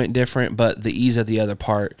maybe could have went different, but the ease of the other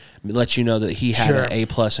part lets you know that he had an A+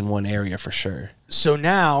 in one area for sure. So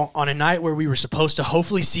now, on a night where we were supposed to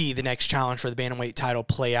hopefully see the next challenge for the bantamweight title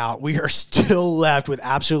play out, we are still left with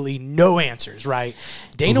absolutely no answers, right?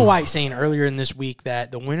 Dana White saying earlier in this week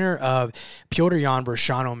that the winner of Petr Yan versus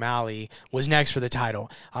Sean O'Malley was next for the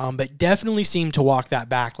title, but definitely seemed to walk that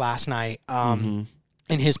back last night.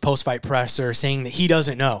 In his post-fight presser, saying that he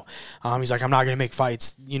doesn't know. He's like, I'm not going to make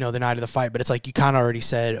fights, the night of the fight. But it's like you kind of already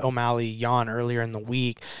said O'Malley-Yan earlier in the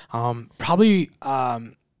week. Probably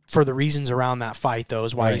for the reasons around that fight, though,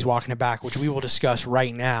 is why he's walking it back, which we will discuss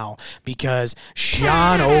right now, because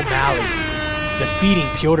Sean O'Malley defeating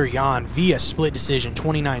Petr Yan via split decision,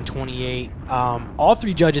 29-28. All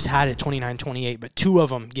 3 judges had it 29-28, but 2 of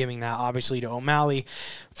them giving that, obviously, to O'Malley.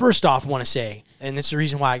 First off, want to say, and this is the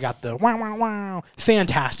reason why I got the wow,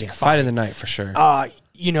 fantastic fight of the night for sure.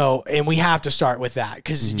 And we have to start with that,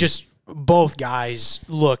 because just both guys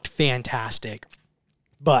looked fantastic.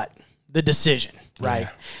 But the decision, right?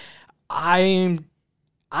 Yeah.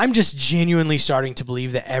 I'm just genuinely starting to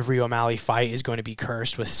believe that every O'Malley fight is going to be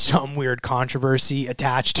cursed with some weird controversy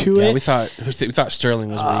attached to it. Yeah, we thought Sterling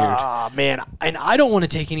was weird. Man, and I don't want to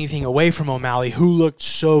take anything away from O'Malley, who looked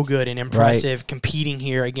so good and impressive competing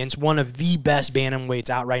here against one of the best bantamweights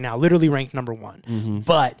out right now, literally ranked number 1.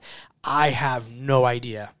 But I have no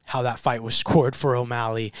idea how that fight was scored for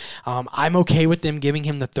O'Malley. I'm okay with them giving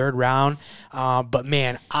him the 3rd round, but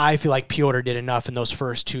man, I feel like Petr did enough in those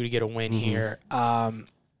first 2 to get a win here.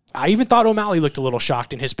 I even thought O'Malley looked a little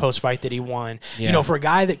shocked in his post-fight that he won. Yeah. For a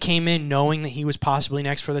guy that came in knowing that he was possibly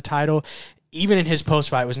next for the title, even in his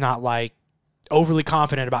post-fight was not like overly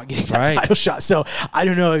confident about getting that title shot. So I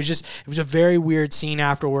don't know. It was a very weird scene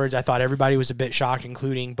afterwards. I thought everybody was a bit shocked,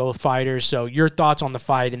 including both fighters. So your thoughts on the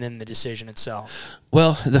fight and then the decision itself?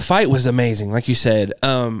 Well, the fight was amazing. Like you said,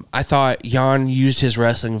 I thought Yan used his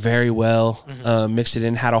wrestling very well, mixed it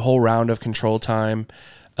in, had a whole round of control time,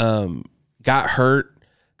 got hurt,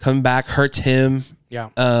 come back, hurts him. Yeah.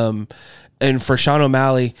 And for Sean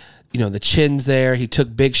O'Malley, the chin's there. He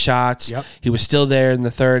took big shots. Yep. He was still there in the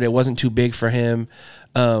 3rd. It wasn't too big for him.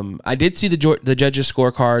 I did see the judges'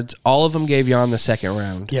 scorecards. All of them gave Yan the 2nd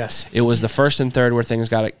round. Yes. It was the 1st and 3rd where things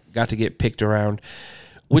got to get picked around,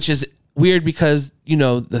 which is weird because, the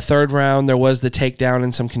 3rd round, there was the takedown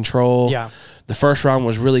and some control. Yeah. The 1st round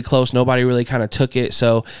was really close. Nobody really kind of took it.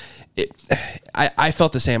 So I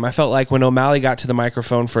felt the same. I felt like when O'Malley got to the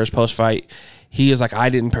microphone for his post-fight, he was like, I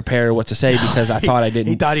didn't prepare what to say because I thought I didn't.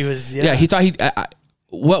 He thought he was, he thought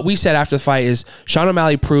what we said after the fight is Sean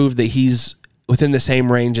O'Malley proved that he's within the same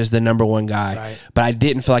range as the number 1 guy, but I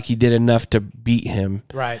didn't feel like he did enough to beat him.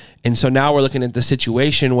 Right. And so now we're looking at the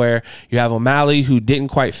situation where you have O'Malley who didn't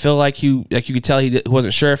quite feel like you could tell he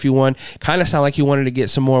wasn't sure if he won. Kind of sounded like he wanted to get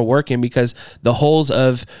some more work in because the holes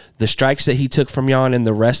of the strikes that he took from Yan and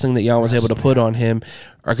the wrestling that Yan was able to put on him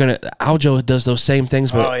are going to... Aljo does those same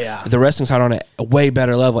things, but the wrestling side on a way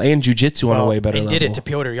better level and jiu-jitsu on a way better level. And did it to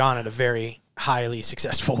Petr Yan at a very highly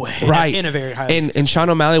successful way. Right. In a very highly and successful Sean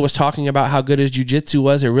O'Malley was talking about how good his jiu-jitsu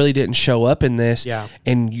was. It really didn't show up in this. Yeah.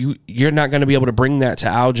 And you're not going to be able to bring that to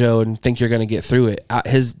Aljo and think you're going to get through it.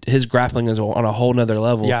 His grappling is on a whole nother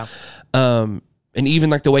level. Yeah. And even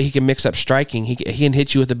like the way he can mix up striking, he can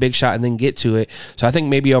hit you with a big shot and then get to it. So I think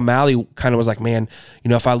maybe O'Malley kind of was like, man,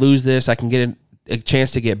 if I lose this, I can get a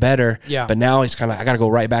chance to get better. Yeah. But now he's kind of, I got to go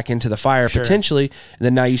right back into the fire potentially. And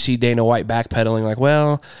then now you see Dana White backpedaling like,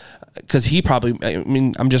 well, because he probably,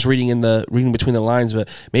 I'm just reading between the lines, but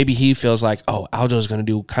maybe he feels like, oh, Aljo's going to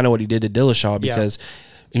do kind of what he did to Dillashaw because,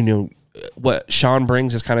 what Sean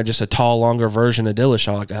brings is kind of just a tall, longer version of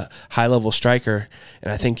Dillashaw, like a high-level striker.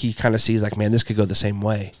 And I think he kind of sees like, man, this could go the same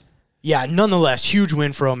way. Yeah, nonetheless, huge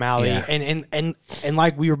win for O'Malley. Yeah. And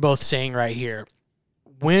like we were both saying right here,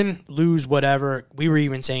 win, lose, whatever.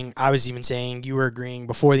 I was even saying, you were agreeing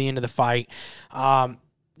before the end of the fight.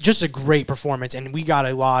 Just a great performance. And we got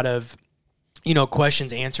a lot of,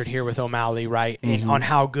 questions answered here with O'Malley, right? And on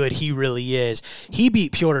how good he really is. He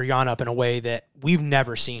beat Petr Yan up in a way that we've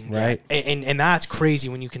never seen. Right. And that's crazy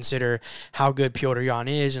when you consider how good Petr Yan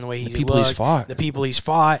is and the way he's the people he's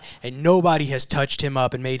fought, and nobody has touched him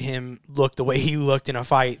up and made him look the way he looked in a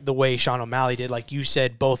fight, the way Sean O'Malley did. Like you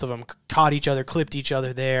said, both of them caught each other, clipped each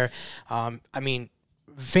other there.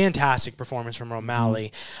 Fantastic performance from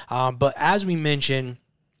O'Malley. But as we mentioned,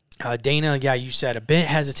 Dana, you said a bit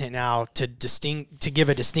hesitant now to give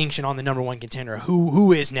a distinction on the number one contender.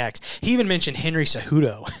 Who is next? He even mentioned Henry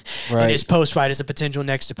Cejudo in his post fight as a potential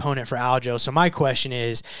next opponent for Aljo. So my question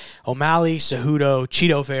is, O'Malley, Cejudo,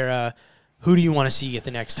 Chito Vera, who do you want to see get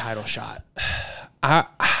the next title shot?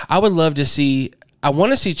 I would love to see. I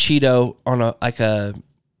want to see Chito on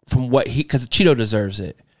because Chito deserves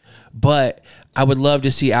it, but I would love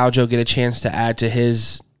to see Aljo get a chance to add to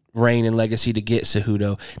his reign and legacy to get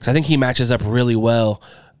Cejudo, because I think he matches up really well,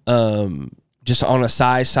 just on a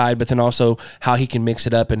size side, but then also how he can mix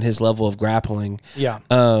it up in his level of grappling. Yeah.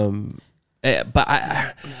 But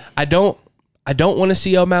I don't want to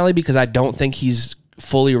see O'Malley because I don't think he's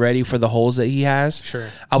fully ready for the holes that he has. Sure.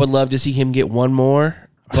 I would love to see him get one more,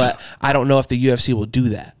 but I don't know if the UFC will do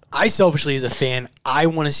that. I selfishly, as a fan, I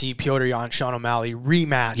want to see Petr Yan, Sean O'Malley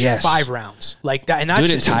rematch 5 rounds like that, and that's do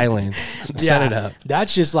it just in Thailand. Set it up.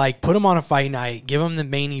 That's just like put them on a fight night, give them the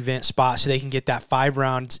main event spot so they can get that 5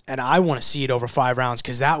 rounds, and I want to see it over 5 rounds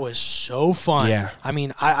because that was so fun. Yeah, I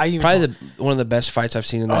mean, I even probably one of the best fights I've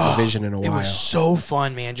seen in that division in a while. It was so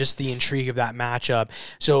fun, man. Just the intrigue of that matchup.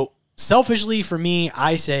 So selfishly, for me,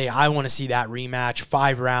 I say I want to see that rematch,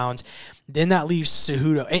 5 rounds. Then that leaves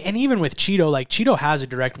Cejudo. And even with Chito, like Chito has a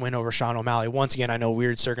direct win over Sean O'Malley. Once again, I know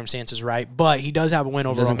weird circumstances, right? But he does have a win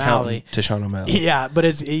over O'Malley. To Sean O'Malley. Yeah, but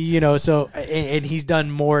it's, so, and he's done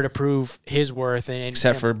more to prove his worth.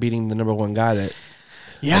 Except for beating the number one guy that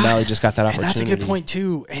O'Malley just got that opportunity. And that's a good point,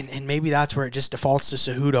 too. And maybe that's where it just defaults to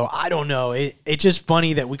Cejudo. I don't know. It's just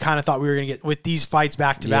funny that we kind of thought we were going to get, with these fights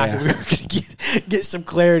back-to-back, that we were going to get some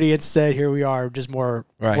clarity. Instead, here we are, just more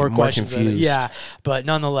questions. Confused. Yeah, but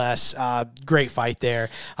nonetheless, great fight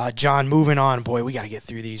there. John, moving on. Boy, we got to get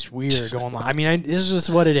through these. We are going long. I mean, this is just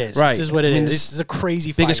what it is. Right. This is what it is. This is a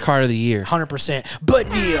crazy fight. Biggest card of the year. 100%. But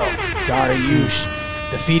Neil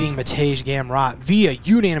Dariush defeating Matej Gamrot via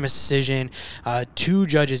unanimous decision. 2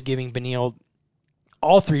 judges giving Beneil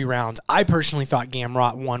all 3 rounds. I personally thought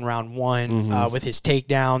Gamrot won round 1 with his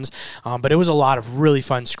takedowns, but it was a lot of really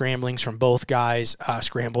fun scramblings from both guys.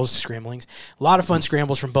 Scramblings. A lot of fun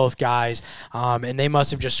scrambles from both guys, and they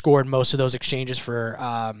must have just scored most of those exchanges for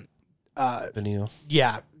Beneil.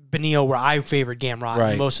 Yeah. Beneil, where I favored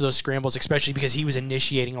Gamrot in most of those scrambles, especially because he was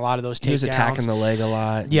initiating a lot of those takedowns. He was attacking the leg a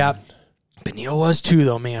lot. Yeah. Beneil was too,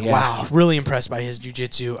 though, man. Yeah. Wow. Really impressed by his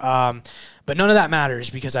jiu-jitsu. But none of that matters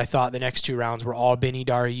because I thought the next 2 rounds were all Benny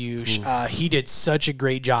Dariush. He did such a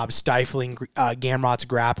great job stifling Gamrot's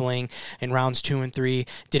grappling in rounds 2 and 3.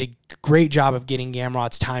 Did a great job of getting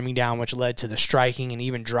Gamrot's timing down, which led to the striking, and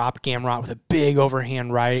even dropped Gamrot with a big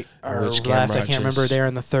overhand right or left. I can't remember there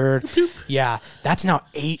in the 3rd. Yeah. That's now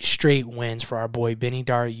 8 straight wins for our boy Benny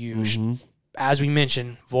Dariush. As we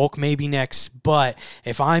mentioned, Volk may be next, but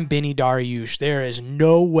if I'm Benny Dariush, there is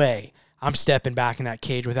no way I'm stepping back in that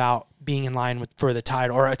cage without being in line for the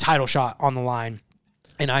title or a title shot on the line.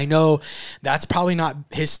 And I know that's probably not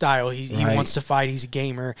his style. He wants to fight. He's a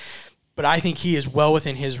gamer. But I think he is well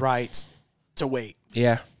within his rights to wait.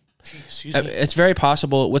 Yeah. Excuse me. It's very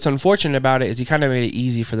possible. What's unfortunate about it is he kind of made it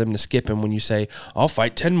easy for them to skip him when you say, I'll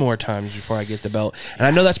fight 10 more times before I get the belt. And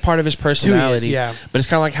I know that's part of his personality. Yeah. But it's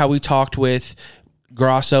kind of like how we talked with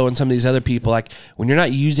Grasso and some of these other people, like when you're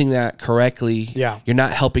not using that correctly, you're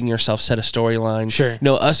not helping yourself set a storyline. Sure. You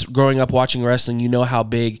know, us growing up watching wrestling, you know how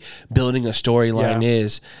big building a storyline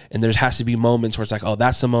is. And there has to be moments where it's like, oh,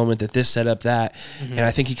 that's the moment that this set up that. And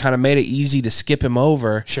I think he kind of made it easy to skip him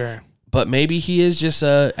over. Sure. But maybe he is just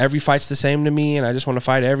every fight's the same to me, and I just want to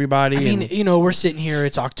fight everybody. I mean, you know, we're sitting here,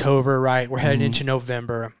 it's October, right? We're heading into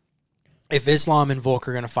November. If Islam and Volk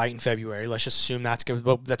are going to fight in February, let's just assume that's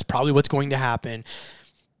probably what's going to happen.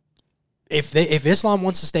 If Islam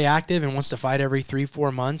wants to stay active and wants to fight every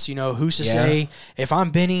 3-4 months, you know, who's to say? If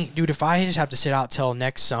I'm Benny, dude, if I just have to sit out till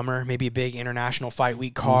next summer, maybe a big international fight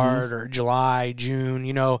week card or July, June,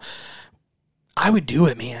 you know, I would do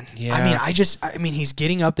it, man. Yeah. I mean, he's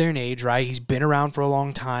getting up there in age, right? He's been around for a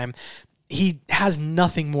long time. He has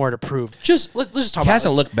nothing more to prove. Let's just talk about it. He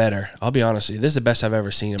hasn't looked better. I'll be honest with you. This is the best I've ever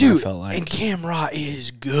seen him, dude, I felt like. And Gamrot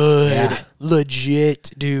is good. Yeah.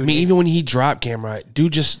 Legit, dude. I mean, even when he dropped Gamrot,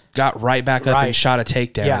 dude just got right back up and shot a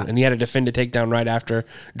takedown. Yeah. And he had to defend a takedown right after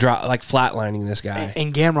flatlining this guy.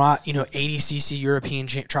 And Gamrot, you know, 80cc European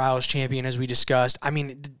Trials champion, as we discussed. I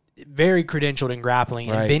mean, very credentialed in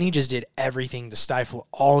grappling, and Benny just did everything to stifle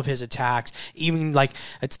all of his attacks. Even like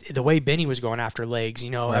it's the way Benny was going after legs,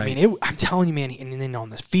 you know. I mean, I'm telling you, man. And then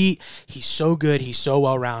on the feet, he's so good. He's so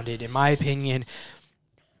well rounded. In my opinion,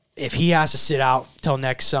 if he has to sit out till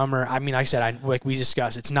next summer, I mean, like I said, like we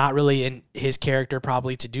discussed, it's not really in his character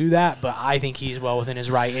probably to do that, but I think he's well within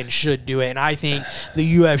his right and should do it. And I think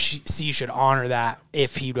the UFC should honor that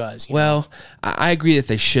if he does. Well, I agree that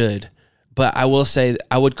they should. But I will say,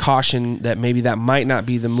 I would caution that maybe that might not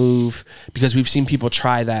be the move because we've seen people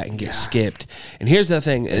try that and get skipped. And here's the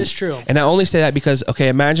thing. It's true. And I only say that because, okay,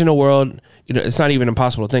 imagine a world, you know, it's not even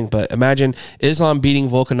impossible to think, but imagine Islam beating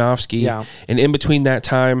Volkanovski. Yeah. And in between that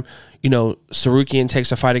time, you know, Sarukian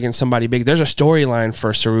takes a fight against somebody big. There's a storyline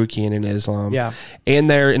for Sarukian and Islam. Yeah. And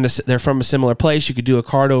they're from a similar place. You could do a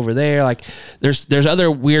card over there. Like there's other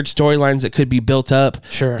weird storylines that could be built up.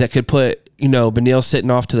 Sure. That could put, you know, Beneil sitting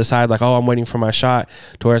off to the side like, oh, I'm waiting for my shot,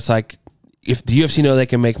 to where it's like, if the UFC know they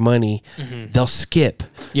can make money, they'll skip.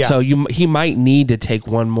 Yeah. So he might need to take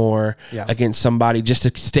one more against somebody just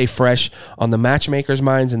to stay fresh on the matchmakers'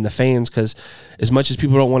 minds and the fans, because as much as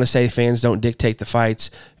people don't want to say fans don't dictate the fights,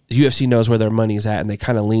 the UFC knows where their money's at, and they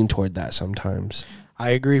kind of lean toward that sometimes. I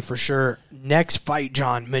agree for sure. Next fight,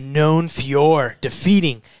 John, Manon Fiorot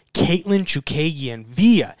defeating Katlyn Chookagian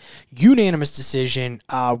via unanimous decision.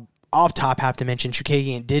 Off top, have to mention,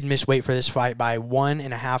 Chookagian did miss weight for this fight by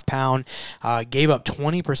 1.5 pounds. Gave up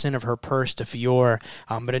 20% of her purse to Fiorot.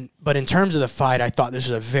 But in terms of the fight, I thought this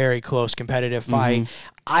was a very close, competitive fight.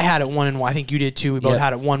 I had it 1-1. I think you did too. We both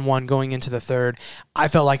had it 1-1 going into the third. I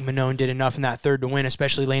felt like Manon did enough in that third to win,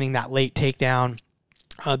 especially landing that late takedown.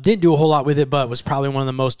 Didn't do a whole lot with it, but was probably one of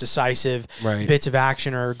the most decisive bits of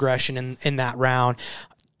action or aggression in that round.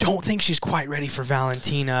 Don't think she's quite ready for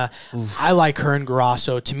Valentina. I like her and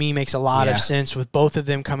Grasso. To me, makes a lot of sense with both of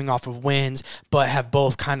them coming off of wins, but have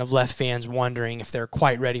both kind of left fans wondering if they're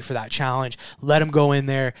quite ready for that challenge. Let them go in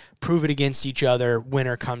there, prove it against each other.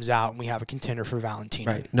 Winner comes out, and we have a contender for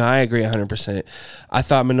Valentina. Right. No, I agree 100%. I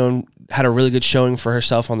thought Manon had a really good showing for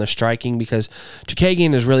herself on the striking because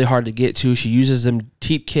Chookagian is really hard to get to. She uses them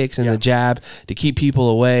teep kicks and the jab to keep people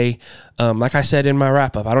away. Like I said in my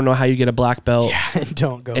wrap up, I don't know how you get a black belt. Yeah, and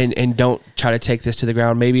don't go and don't try to take this to the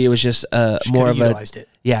ground. Maybe it was just more of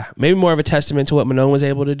maybe more of a testament to what Manon was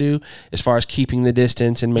able to do as far as keeping the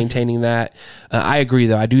distance and maintaining that. I agree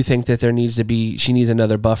though. I do think that she needs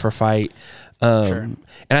another buffer fight. And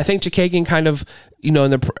I think Chookagian kind of, you know,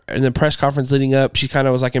 in the press conference leading up, she kind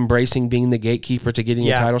of was like embracing being the gatekeeper to getting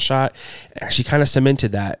a title shot. She kind of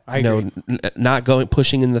cemented that, not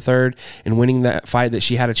pushing in the third and winning that fight that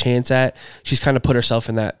she had a chance at. She's kind of put herself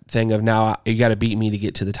in that thing of now you got to beat me to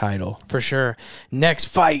get to the title. For sure. Next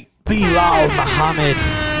fight, Belal Muhammad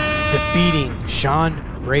defeating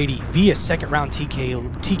Sean Brady via second round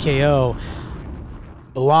TKO.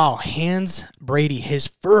 Belal hands Brady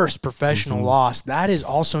his first professional loss. That is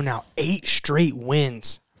also now 8 straight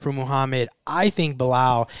wins for Muhammad. I think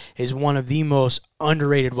Belal is one of the most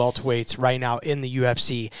underrated welterweights right now in the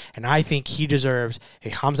UFC, and I think he deserves a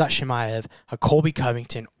Khamzat Chimaev, a Colby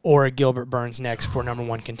Covington, or a Gilbert Burns next for number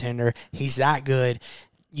one contender. He's that good.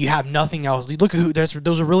 You have nothing else. Look at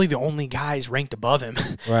those are really the only guys ranked above him.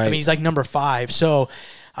 Right. I mean, he's like number 5. So,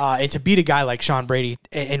 and to beat a guy like Sean Brady,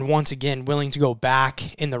 and once again, willing to go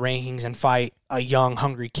back in the rankings and fight a young,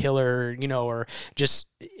 hungry killer, you know, or just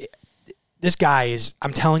this guy is,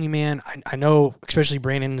 I'm telling you, man, I know, especially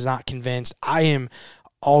Brandon is not convinced. I am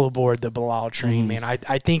all aboard the Belal train, man. I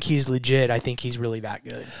think he's legit. I think he's really that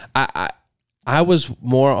good. I was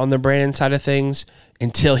more on the Brandon side of things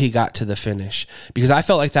until he got to the finish, because I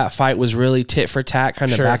felt like that fight was really tit for tat,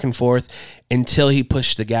 kind of back and forth, until he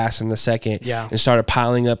pushed the gas in the second and started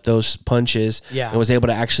piling up those punches and was able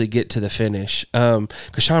to actually get to the finish. Because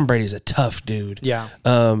Sean Brady's a tough dude.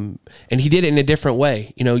 And he did it in a different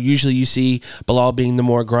way. You know, usually you see Belal being the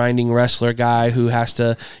more grinding wrestler guy who has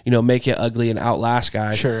to, you know, make it ugly and outlast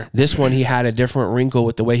guys. This one, he had a different wrinkle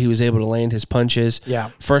with the way he was able to land his punches.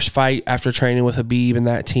 First fight after training with Khabib and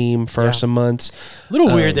that team for some months. A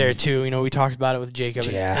little weird there too. You know, we talked about it with Jacob.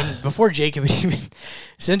 And before Jacob even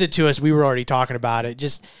sent it to us, we were already talking about it.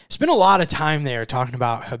 Just spent a lot of time there talking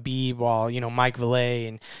about Khabib while, you know, Mike Valle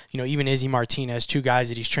and, you know, even Izzy Martinez, two guys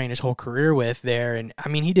that he's trained his whole career with there. And I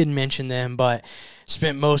mean, he didn't mention them, but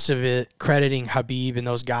spent most of it crediting Khabib and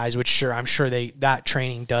those guys, which I'm sure that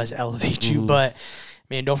training does elevate you. But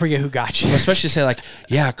man, don't forget who got you. Well, especially say like,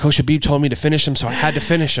 yeah, Coach Khabib told me to finish him, so I had to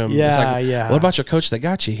finish him. It's like, what about your coach that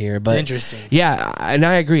got you here? But it's interesting. Yeah, and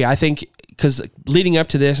I agree. I think because leading up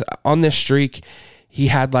to this, on this streak, he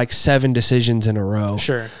had like 7 decisions in a row.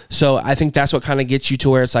 So I think that's what kind of gets you to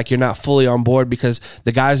where it's like you're not fully on board, because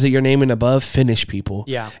the guys that you're naming above finish people.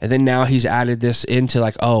 And then now he's added this into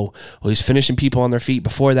like, oh, well, he's finishing people on their feet.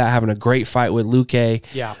 Before that, having a great fight with Luque.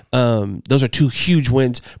 Those are 2 huge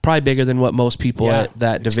wins, probably bigger than what most people at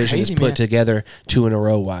that division has put together 2 in a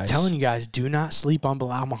row wise. I'm telling you guys, do not sleep on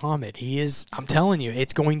Belal Muhammad. I'm telling you,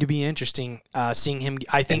 it's going to be interesting seeing him.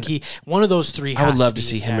 I think one of those 3 has I would love to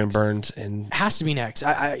see him and Burns. And has to be next.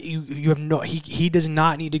 You have no. He does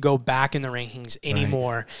not need to go back in the rankings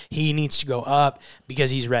anymore. He needs to go up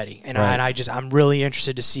because he's ready. And I'm really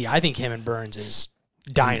interested to see. I think him and Burns is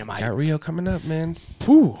dynamite. Got Rio coming up, man.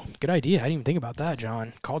 Whew, good idea. I didn't even think about that,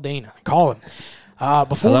 John. Call Dana. Call him.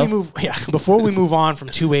 Before we move on from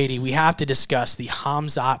 280, we have to discuss the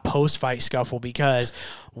Khamzat post-fight scuffle, because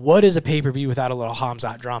what is a pay-per-view without a little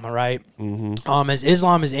Khamzat drama, right? As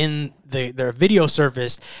Islam is in their video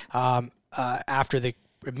surfaced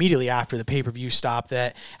immediately after the pay-per-view stop,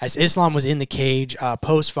 that as Islam was in the cage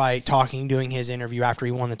post-fight doing his interview after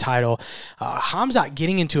he won the title, Khamzat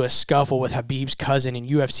getting into a scuffle with Khabib's cousin and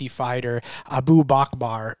UFC fighter Abu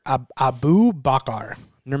Bakr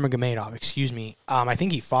Nurmagomedov, excuse me. I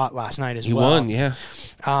think he fought last night as well. He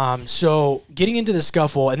won, So getting into the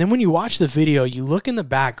scuffle, and then when you watch the video, you look in the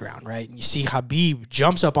background, right? And you see Khabib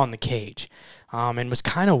jumps up on the cage and was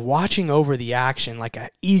kind of watching over the action like an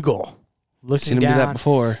eagle. Looking down, do that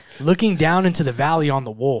before. Looking down into the valley on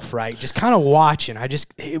the wolf, right? Just kind of watching. I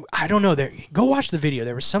don't know. Go watch the video.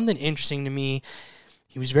 There was something interesting to me.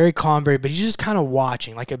 He was very calm, but he's just kind of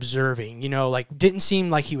watching, like observing, you know, like didn't seem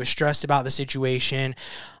like he was stressed about the situation.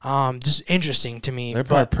 Just interesting to me. They're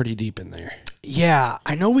probably pretty deep in there. Yeah,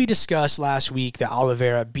 I know we discussed last week that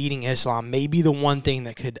Oliveira beating Islam may be the one thing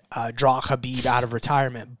that could draw Khabib out of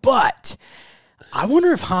retirement, but I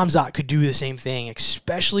wonder if Khamzat could do the same thing,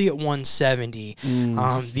 especially at 170.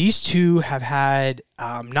 These two have had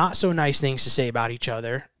not so nice things to say about each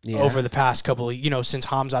other over the past couple of, since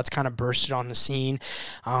Khamzat's kind of bursted on the scene.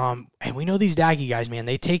 And we know these Daggy guys, man,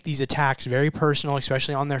 they take these attacks very personal,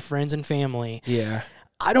 especially on their friends and family. Yeah.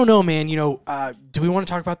 I don't know, man. Do we want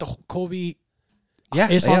to talk about the Colby?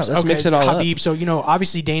 Let's mix it all Khabib. up. So,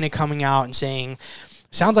 obviously Dana coming out and saying,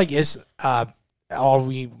 sounds like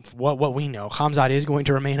what we know, Khamzat is going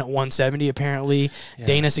to remain at 170 apparently.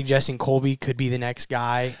 Dana suggesting Colby could be the next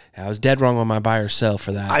guy. I was dead wrong on my buy or sell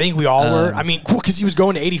for that. I think we all were. I mean, because he was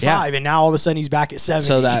going to 85 and now all of a sudden he's back at 70.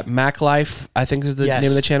 So that Mac Life, I think is the name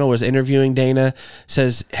of the channel, was interviewing Dana,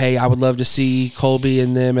 says, hey, I would love to see Colby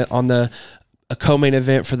and them on a co-main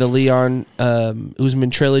event for the Leon Usman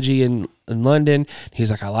trilogy in London.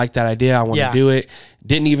 He's like, I like that idea. I want to do it.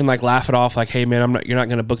 Didn't even laugh it off like, hey man, you're not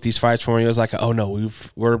going to book these fights for me. It was like, oh no,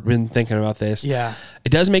 we've been thinking about this. Yeah. It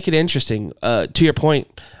does make it interesting. To your point,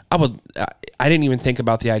 I didn't even think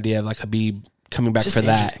about the idea of Khabib coming back for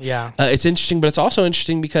that. Yeah. It's interesting, but it's also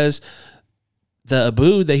interesting because the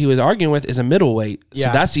Abu that he was arguing with is a middleweight. So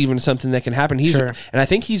that's even something that can happen. And I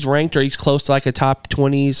think he's ranked, or he's close to a top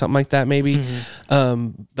 20, something like that maybe.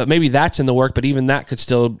 But maybe that's in the work, but even that could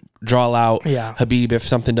still draw out Khabib if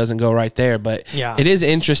something doesn't go right there. But it is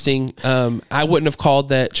interesting. I wouldn't have called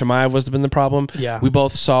that Chimaev was been the problem. We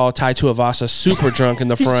both saw Tai Tuivasa super drunk in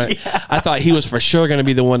the front. I thought he was for sure going to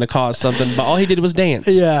be the one to cause something, but all he did was dance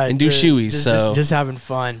and do shoeies. Just having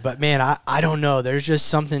fun. But man, I don't know. There's just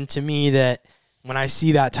something to me that when I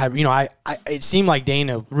see that type, it seemed like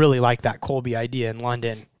Dana really liked that Colby idea in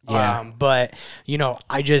London. But,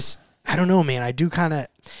 I don't know, man. I do kind of...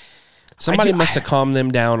 Somebody must have calmed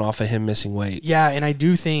them down off of him missing weight. Yeah, and I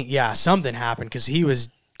do think, something happened because he was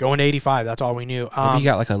going to 85. That's all we knew. Maybe he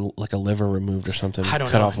got like a liver removed or something. I don't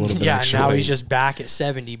cut know. off a little bit. Yeah, extra now weight. he's just back at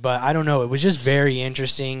 70. But I don't know. It was just very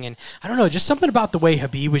interesting, and I don't know, just something about the way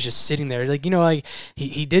Khabib was just sitting there. Like, like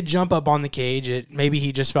he did jump up on the cage. Maybe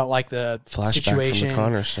he just felt like the flashback situation. from the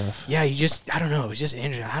Conor stuff. Yeah, I don't know. It was just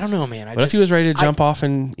interesting. I don't know, man. What if he was ready to jump off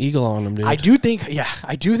and eagle on him, dude? I do think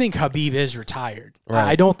Khabib is retired. Right.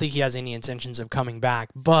 I don't think he has any intentions of coming back,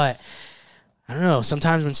 but I don't know.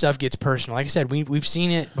 Sometimes when stuff gets personal, like I said, we've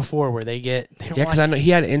seen it before where they don't. Yeah, because I know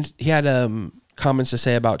he had comments to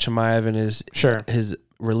say about Chimaev and his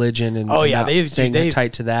religion and staying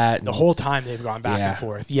tight to that. The whole time they've gone back and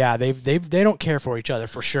forth. Yeah, they don't care for each other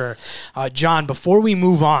for sure. John, before we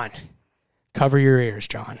move on, cover your ears,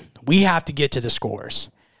 John. We have to get to the scores.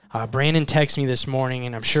 Brandon texted me this morning,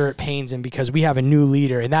 and I'm sure it pains him because we have a new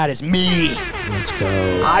leader, and that is me. Let's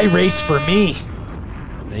go. I race for me.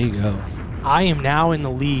 There you go. I am now in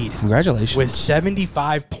the lead. Congratulations. With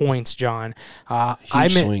 75 points, John.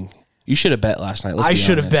 Huge swing. You should have bet last night. I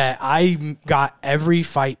should have bet. I got every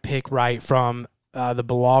fight pick right from the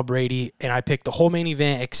Bilal Brady, and I picked the whole main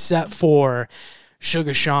event except for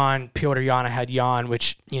Sugar Sean, Piotr Yan. I had Yan,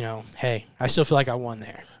 which, hey, I still feel like I won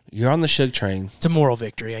there. You're on the Suge train. It's a moral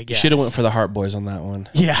victory, I guess. Should have went for the Hart Boys on that one.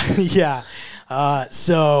 Yeah.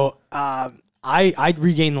 So I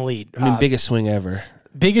regained the lead. Biggest swing ever.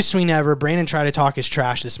 Biggest swing ever. Brandon tried to talk his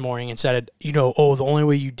trash this morning and said, the only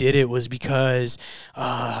way you did it was because,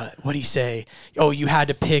 what'd he say? Oh, you had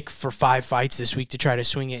to pick for 5 fights this week to try to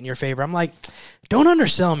swing it in your favor. I'm like, don't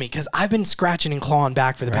undersell me because I've been scratching and clawing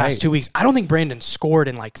back for the past 2 weeks. I don't think Brandon scored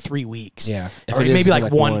in like 3 weeks. Yeah. Or maybe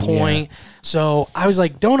like 1 point. Yeah. So I was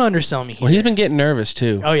like, don't undersell me here. Well, he's been getting nervous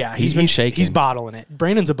too. Oh, yeah. He's been shaking. He's bottling it.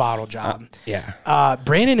 Brandon's a bottle job. Yeah.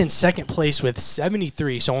 Brandon in second place with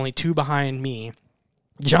 73, so only 2 behind me.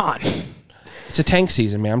 John. It's a tank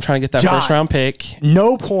season, man. I'm trying to get that first round pick.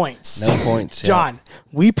 No points. Yeah. John,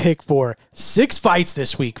 we picked for 6 fights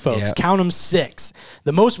this week, folks. Yep. Count them 6.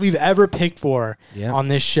 The most we've ever picked for on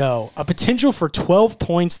this show. A potential for 12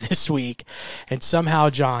 points this week. And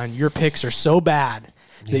somehow, John, your picks are so bad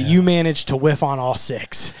that you managed to whiff on all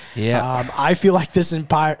 6. Yeah. I feel like this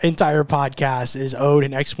entire podcast is owed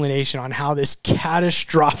an explanation on how this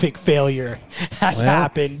catastrophic failure has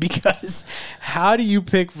happened, because how do you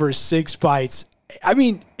pick for 6 fights? I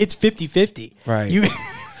mean, it's 50-50. Right.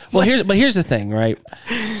 Here's the thing, right?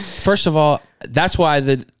 First of all, that's why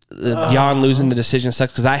the Yan losing the decision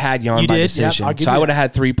sucks, because I had Yan by decision. Yep, so I would have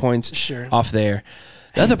had 3 points off there.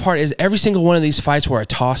 The other part is every single one of these fights were a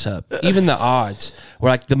toss-up. Even the odds were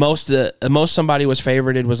like the most somebody was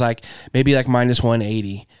favorited was like maybe like minus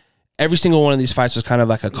 180. Every single one of these fights was kind of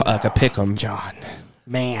like a pick 'em. John,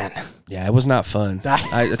 man. Yeah, it was not fun.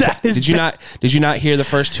 Did you not hear the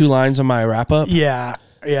first 2 lines of my wrap up? Yeah.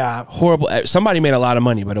 Horrible. Somebody made a lot of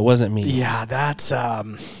money, but it wasn't me. Yeah, that's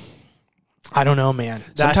I don't know, man.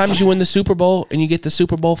 Sometimes you win the Super Bowl and you get the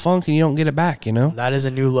Super Bowl funk and you don't get it back, That is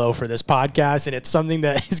a new low for this podcast, and it's something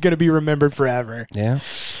that is going to be remembered forever. Yeah.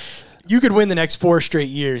 You could win the next 4 straight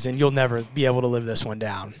years, and you'll never be able to live this one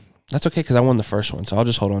down. That's okay, because I won the first one, so I'll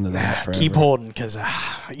just hold on to that forever. Keep holding, because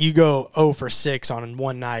you go 0 for 6 on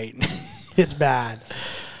one night. It's bad.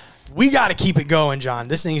 We got to keep it going, John.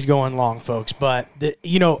 This thing's going long, folks. But,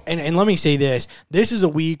 and let me say this. This is a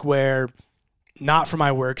week where, not for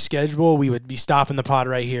my work schedule, we would be stopping the pod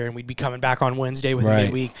right here, and we'd be coming back on Wednesday with a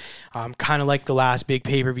midweek. Kind of like the last big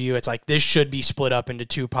pay-per-view. It's like this should be split up into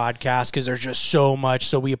 2 podcasts because there's just so much.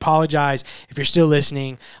 So we apologize if you're still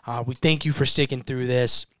listening. We thank you for sticking through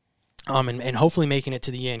this. And hopefully making it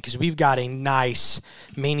to the end, because we've got a nice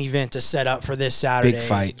main event to set up for this Saturday. Big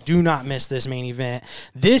fight. Do not miss this main event.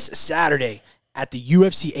 This Saturday at the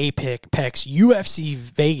UFC Apex UFC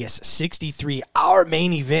Vegas 63, our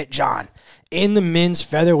main event, John, in the men's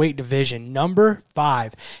featherweight division. Number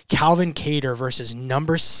 5, Calvin Kattar versus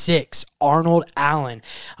number 6, Arnold Allen.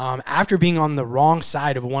 After being on the wrong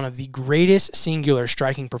side of one of the greatest singular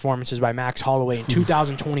striking performances by Max Holloway in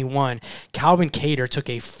 2021, Calvin Kattar took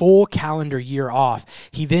a full calendar year off.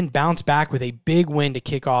 He then bounced back with a big win to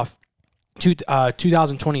kick off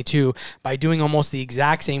 2022 by doing almost the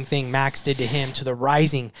exact same thing Max did to him to the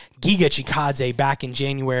rising Giga Chikadze back in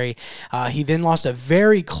January. He then lost a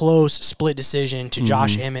very close split decision to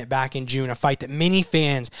Josh Emmett back in June, a fight that many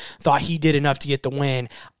fans thought he did enough to get the win.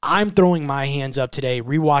 I'm throwing my hands up today.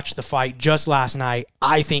 Rewatched the fight just last night.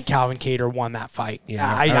 I think Calvin Kattar won that fight.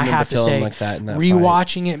 Yeah, I have to say, like that in that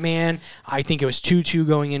rewatching it, man, I think it was 2-2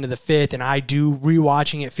 going into the 5th, and I do,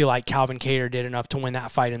 rewatching it, feel like Calvin Kattar did enough to win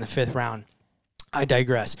that fight in the 5th round. I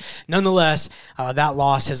digress. Nonetheless, that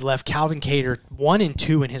loss has left Calvin Kattar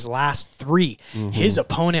 1-2 in his last 3. His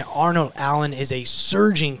opponent, Arnold Allen, is a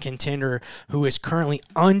surging contender who is currently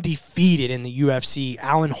undefeated in the UFC.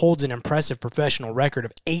 Allen holds an impressive professional record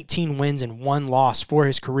of 18 wins and 1 loss for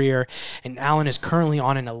his career, and Allen is currently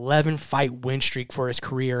on an 11-fight win streak for his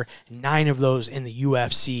career, 9 of those in the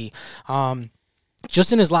UFC.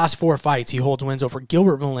 Just in his last 4 fights, he holds wins over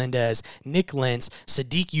Gilbert Melendez, Nick Lentz,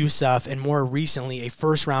 Sadiq Youssef, and more recently, a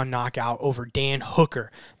first-round knockout over Dan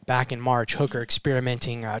Hooker back in March. Hooker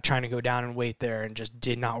experimenting, trying to go down in weight there, and just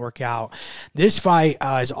did not work out. This fight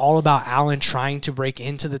is all about Allen trying to break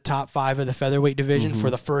into the top 5 of the featherweight division for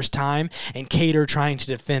the first time, and Kattar trying to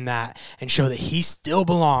defend that and show that he still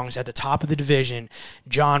belongs at the top of the division.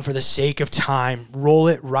 John, for the sake of time, roll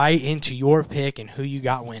it right into your pick and who you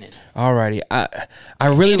got winning. Alrighty, I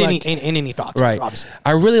really like any thoughts? Right, obviously.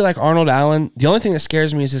 I really like Arnold Allen. The only thing that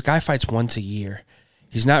scares me is this guy fights once a year.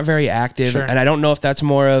 He's not very active, Sure. and I don't know if that's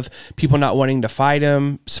more of people not wanting to fight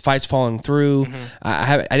him, fights falling through.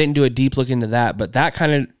 I didn't do a deep look into that, but that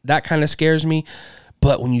kind of scares me.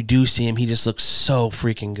 But when you do see him, he just looks so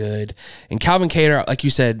freaking good. And Calvin Kattar, like you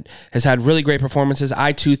said, has had really great performances.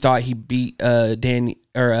 I too thought he beat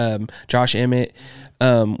Josh Emmett,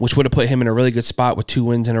 which would have put him in a really good spot with 2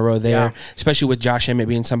 wins in a row there. Especially with Josh Emmett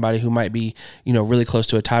being somebody who might be, really close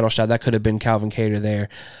to a title shot. That could have been Calvin Kattar there.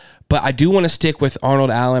 But I do want to stick with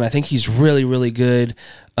Arnold Allen. I think he's really, really good.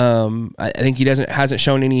 I think he hasn't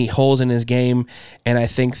shown any holes in his game, and I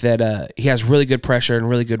think that he has really good pressure and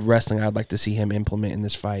really good wrestling. I'd like to see him implement in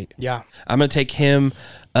this fight. Yeah, I'm gonna take him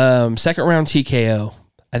second round TKO.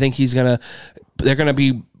 I think they're gonna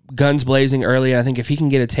be guns blazing early. And I think if he can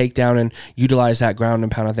get a takedown and utilize that ground and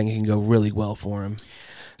pound, I think it can go really well for him.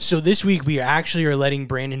 So this week we actually are letting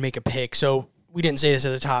Brandon make a pick. So we didn't say this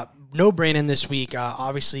at the top. No Brandon this week.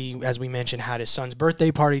 Obviously, as we mentioned, had his son's birthday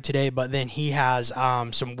party today, but then he has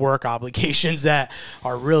some work obligations that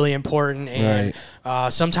are really important, and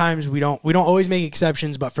sometimes we don't always make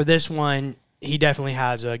exceptions, but for this one, he definitely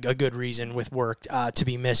has a good reason with work to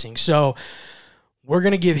be missing. So we're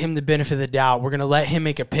going to give him the benefit of the doubt. We're going to let him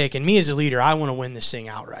make a pick. And me as a leader, I want to win this thing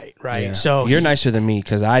outright, right? Yeah. So you're nicer than me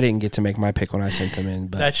because I didn't get to make my pick when I sent him in.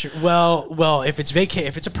 But that's well. If it's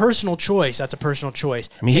if it's a personal choice, that's a personal choice.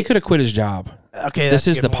 I mean, he could have quit his job. Okay, this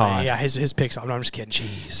that's is the pod. Yeah, his picks. No, I'm just kidding.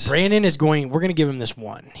 Jeez. Brandon is going. We're going to give him this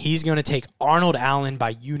one. He's going to take Arnold Allen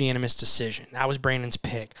by unanimous decision. That was Brandon's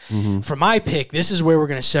pick. For my pick, this is where we're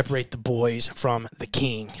going to separate the boys from the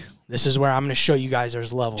king. This is where I'm going to show you guys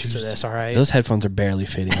there's levels to this, all right? Those headphones are barely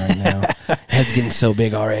fitting right now. Head's getting so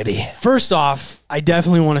big already. First off, I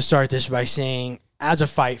definitely want to start this by saying, as a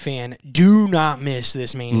fight fan, do not miss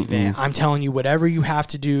this main event. I'm telling you, whatever you have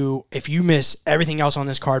to do, if you miss everything else on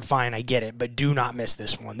this card, fine, I get it, but do not miss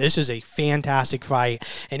this one. This is a fantastic fight,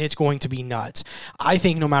 and it's going to be nuts. I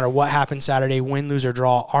think no matter what happens Saturday, win, lose, or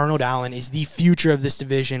draw, Arnold Allen is the future of this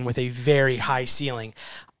division with a very high ceiling.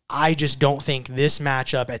 I just don't think this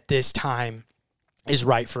matchup at this time is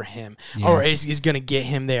right for him or is going to get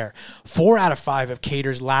him there. 4 out of 5 of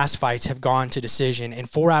Kattar's last fights have gone to decision, and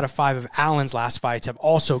 4 out of 5 of Allen's last fights have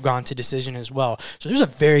also gone to decision as well. So there's a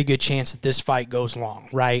very good chance that this fight goes long,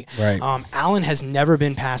 right? Allen has never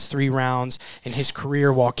been past 3 rounds in his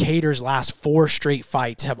career, while Kattar's last 4 straight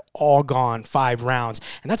fights have all gone 5 rounds.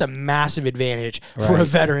 And that's a massive advantage for a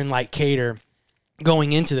veteran like Kattar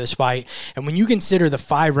going into this fight. And when you consider the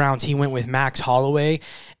 5 rounds he went with Max Holloway,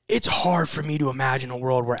 it's hard for me to imagine a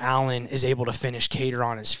world where Allen is able to finish Kattar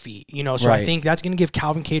on his feet. So I think that's going to give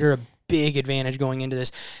Calvin Kattar a big advantage going into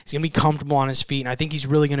this. He's going to be comfortable on his feet, and I think he's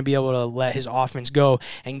really going to be able to let his offense go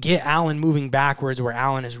and get Allen moving backwards where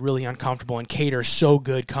Allen is really uncomfortable and Kattar's so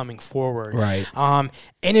good coming forward. And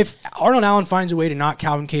if Arnold Allen finds a way to knock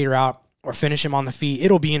Calvin Kattar out or finish him on the feet,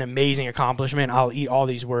 it'll be an amazing accomplishment. I'll eat all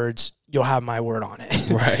these words. You'll have my word on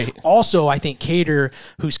it. Also, I think Kattar,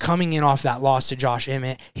 who's coming in off that loss to Josh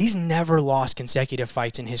Emmett, he's never lost consecutive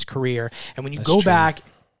fights in his career. And when you go back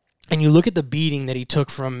and you look at the beating that he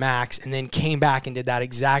took from Max and then came back and did that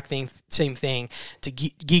exact same thing to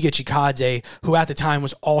Giga Chikadze, who at the time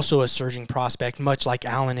was also a surging prospect, much like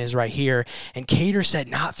Allen is right here. And Kattar said,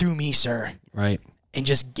 "Not through me, sir." And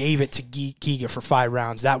just gave it to Giga for 5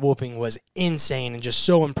 rounds. That whooping was insane and just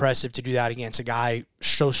so impressive to do that against a guy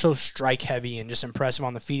so strike heavy and just impressive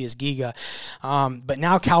on the feet as Giga. But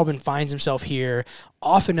now Calvin finds himself here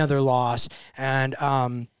off another loss and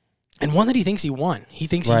one that he thinks he won. He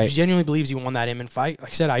thinks he genuinely believes he won that Emmett fight.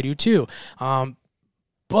 Like I said, I do too.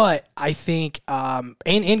 But I think,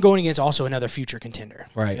 and going against also another future contender.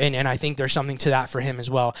 Right. And I think there's something to that for him as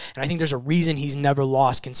well. And I think there's a reason he's never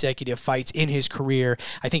lost consecutive fights in his career.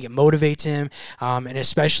 I think it motivates him, and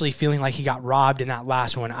especially feeling like he got robbed in that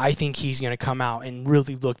last one. I think he's going to come out and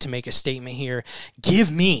really look to make a statement here.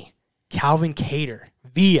 Give me Calvin Kattar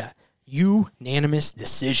via unanimous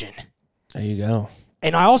decision. There you go.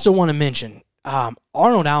 And I also want to mention,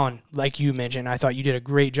 Arnold Allen, like you mentioned, I thought you did a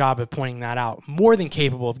great job of pointing that out. More than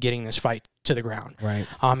capable of getting this fight to the ground. Right.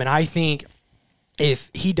 And I think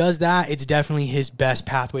if he does that, it's definitely his best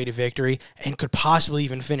pathway to victory and could possibly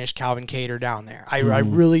even finish Calvin Kattar down there. I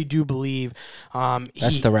really do believe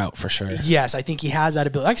that's the route for sure. Yes, I think he has that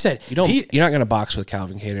ability. Like I said, you're not going to box with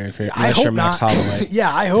Calvin Kattar unless you're Max Holloway.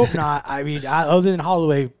 Yeah, I hope not. I mean, other than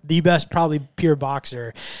Holloway, the best probably pure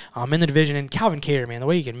boxer in the division. And Calvin Kattar, man, the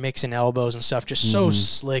way he can mix in elbows and stuff, just so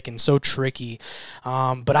slick and so tricky.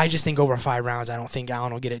 But I just think over 5 rounds, I don't think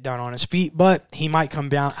Allen will get it done on his feet. But he might come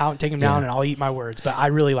down out and take him down, and I'll eat my words. But I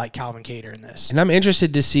really like Calvin Kattar in this. And I'm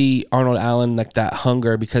interested to see Arnold Allen, like that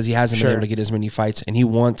hunger, because he hasn't been able to get as many fights, and he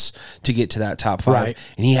wants to get to that top 5. Right.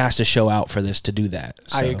 And he has to show out for this to do that.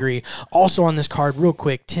 So. I agree. Also on this card, real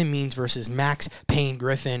quick, Tim Means versus Max Payne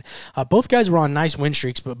Griffin. Both guys were on nice win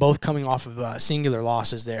streaks, but both coming off of singular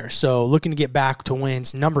losses there. So looking to get back to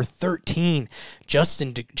wins. Number 13,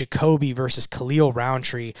 Justin Jacoby versus Khalil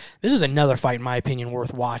Roundtree. This is another fight, in my opinion,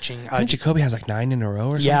 worth watching. I think Jacoby has like 9 in a row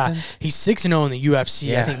or something. Yeah, he's 6-0 in the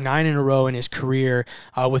UFC. I think 9 in a row in his career,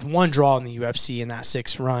 with 1 draw in the UFC in that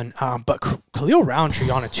 6th run. But Khalil Roundtree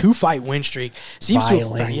on a 2-fight win streak seems to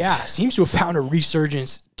have found a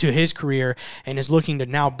resurgence to his career and is looking to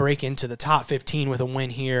now break into the top 15 with a win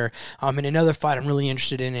here. And another fight I'm really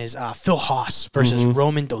interested in is Phil Haas versus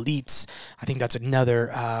Roman Dolidze. I think that's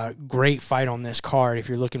another great fight on this card if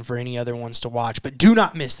you're looking for any other ones to watch. But do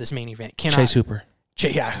not miss this main event. Chase Hooper.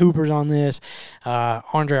 Yeah, Hooper's on this.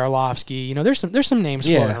 Andrei Arlovsky. You know, there's some names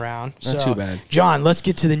floating around. Not too bad. John, let's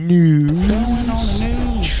get to the news.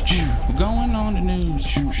 Going on the news.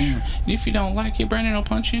 If you don't like it, Brandon will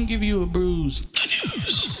punch you and give you a bruise. The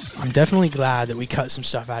news. I'm definitely glad that we cut some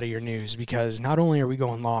stuff out of your news because not only are we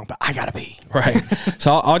going long, but I gotta pee. Right.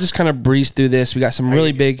 So I'll just kind of breeze through this. We got some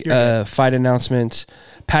really big fight announcements.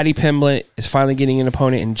 Patty Pimblett is finally getting an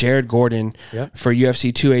opponent in Jared Gordon for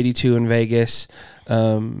UFC 282 in Vegas.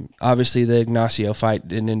 Obviously, the Ignacio fight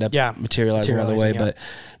didn't end up materializing the other way, but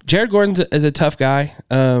Jared Gordon is a tough guy.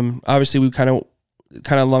 Obviously, we kind of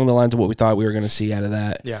along the lines of what we thought we were going to see out of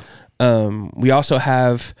that. Yeah. We also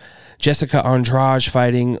have Jessica Andrade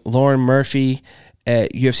fighting Lauren Murphy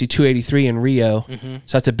at UFC 283 in Rio.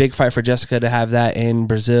 So that's a big fight for Jessica to have that in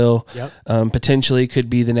Brazil. Potentially could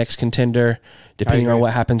be the next contender, depending on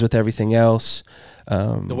what happens with everything else.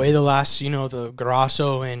 The way the last, the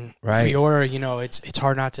Grasso and Fiora, it's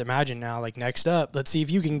hard not to imagine now. Like next up, let's see if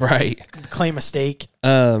you can claim a stake.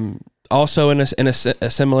 Also, in a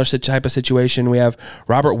similar type of situation, we have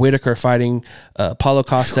Robert Whittaker fighting Paulo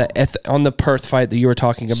Costa on the Perth fight that you were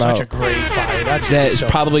talking about. Such a great fight. That is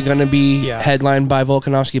probably going to be headlined by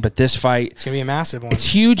Volkanovski, but this fight... It's going to be a massive one. It's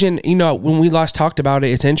huge, and, when we last talked about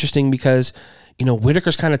it, it's interesting because...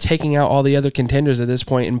 Whittaker's kind of taking out all the other contenders at this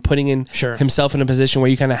point and putting in himself in a position where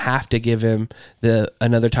you kind of have to give him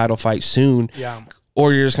another title fight soon. Yeah.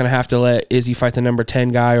 Or you're just going to have to let Izzy fight the number 10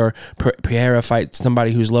 guy or Pereira fight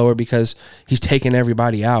somebody who's lower because he's taking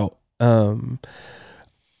everybody out.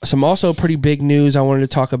 Some also pretty big news I wanted to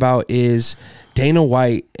talk about is Dana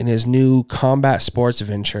White and his new combat sports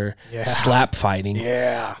venture, slap fighting.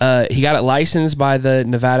 Yeah. He got it licensed by the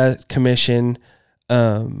Nevada Commission.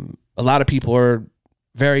 A lot of people are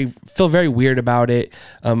feel very weird about it.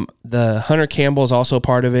 The Hunter Campbell is also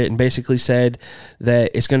part of it, and basically said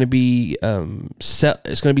that it's going to be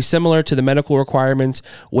similar to the medical requirements,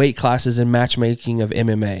 weight classes, and matchmaking of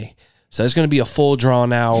MMA. So it's going to be a full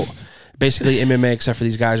drawn out, basically MMA, except for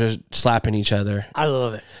these guys are slapping each other. I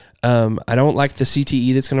love it. I don't like the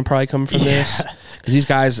CTE that's going to probably come from this, because these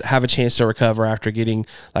guys have a chance to recover after getting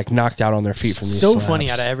knocked out on their feet from these slaps.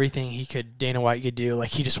 Funny, out of everything Dana White could do,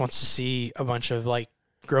 he just wants to see a bunch of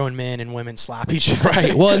grown men and women slap each other.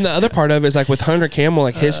 Right. Well, and the other part of it is with Hunter Campbell,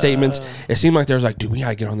 his statements, it seemed like there was dude, we got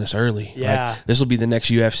to get on this early. Yeah. This will be the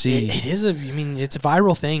next UFC. It is it's a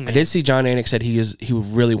viral thing, man. I did see John Anik said he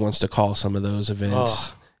really wants to call some of those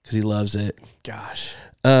events because he loves it. Gosh.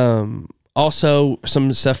 Also,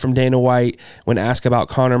 some stuff from Dana White when asked about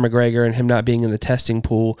Conor McGregor and him not being in the testing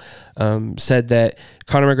pool, said that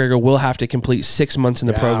Conor McGregor will have to complete 6 months in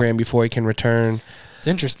the program before he can return. It's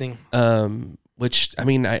interesting. Which,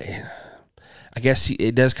 I guess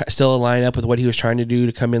it does still line up with what he was trying to do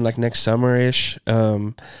to come in next summer-ish.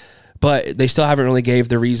 But they still haven't really gave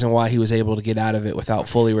the reason why he was able to get out of it without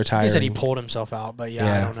fully retiring. He said he pulled himself out, but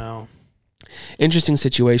I don't know. Interesting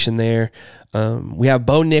situation there. We have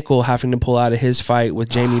Bo Nickel having to pull out of his fight with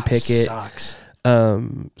Jamie Pickett. Sucks.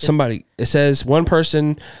 It says one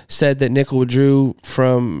person said that Nickel withdrew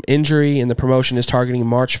from injury and the promotion is targeting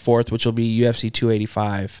March 4th, which will be UFC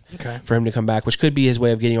 285 for him to come back, which could be his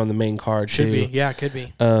way of getting on the main card. Should be. Yeah, it could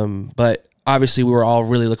be. But obviously we were all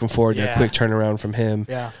really looking forward to a quick turnaround from him.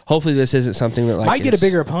 Yeah. Hopefully this isn't something that might get a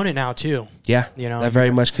bigger opponent now too. Yeah. That very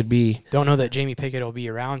much could be. Don't know that Jamie Pickett will be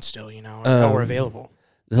around still, or available.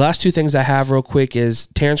 The last two things I have real quick is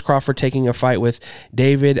Terrence Crawford taking a fight with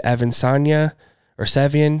David Sevian.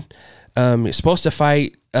 He's supposed to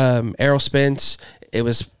fight Errol Spence. It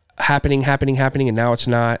was happening, and now it's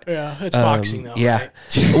not. Yeah, it's boxing though. Yeah.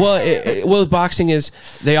 Right? Well, boxing is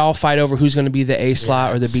they all fight over who's going to be the A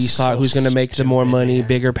slot or the B slot, who's going to make the more money,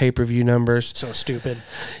 bigger pay-per-view numbers. So stupid.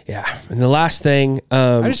 Yeah. And the last thing,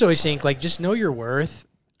 I just always think just know your worth.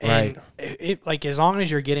 And right. As long as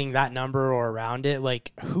you're getting that number or around it,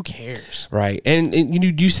 who cares? Right. And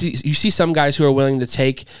you see some guys who are willing to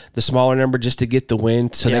take the smaller number just to get the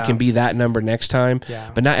win so they can be that number next time. Yeah.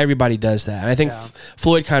 But not everybody does that. And I think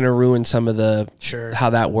Floyd kind of ruined some of how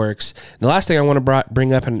that works. And the last thing I want to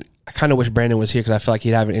bring up, and I kind of wish Brandon was here because I feel like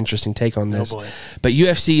he'd have an interesting take on this. Oh boy. But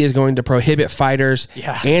UFC is going to prohibit fighters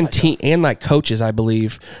and coaches, I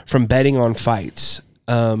believe, from betting on fights.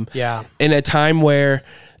 In a time where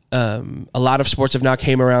a lot of sports have now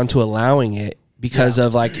came around to allowing it because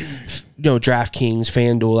of DraftKings,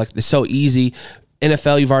 FanDuel, it's so easy.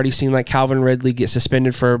 NFL, you've already seen Calvin Ridley get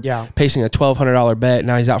suspended for placing a $1,200 bet.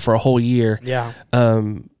 Now he's out for a whole year. Yeah.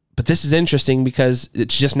 But this is interesting because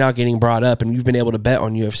it's just now getting brought up, and you've been able to bet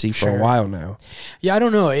on UFC for a while now. Yeah, I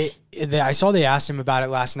don't know. I saw they asked him about it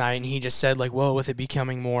last night, and he just said, with it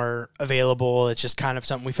becoming more available, it's just kind of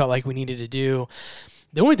something we felt like we needed to do.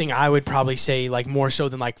 The only thing I would probably say, more so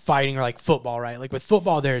than fighting or football, right? With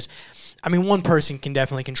football, one person can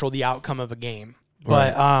definitely control the outcome of a game,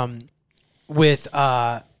 but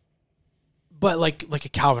but like a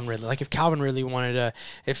Calvin Ridley, if Calvin Ridley wanted to,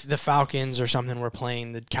 if the Falcons or something were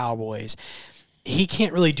playing the Cowboys, he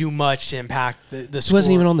can't really do much to impact the score. He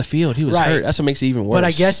wasn't even on the field. He was hurt. That's what makes it even worse. But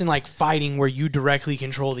I guess in fighting where you directly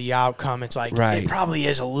control the outcome, it's it probably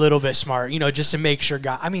is a little bit smart, just to make sure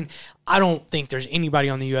I don't think there's anybody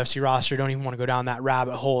on the UFC roster don't even want to go down that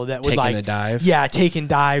rabbit hole that would taking a dive. Yeah, taking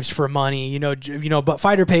dives for money, but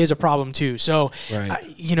fighter pay is a problem too. So, but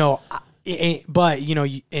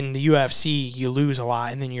in the UFC you lose a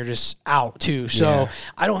lot and then you're just out too. So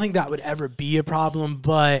I don't think that would ever be a problem,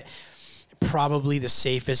 but probably the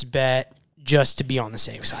safest bet just to be on the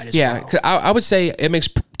safe side as well. Yeah, I would say it makes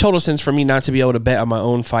total sense for me not to be able to bet on my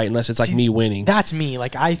own fight unless it's me winning. That's me.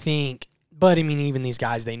 I think, but even these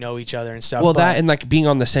guys, they know each other and stuff. Well, that and being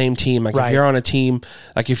on the same team. If you're on a team,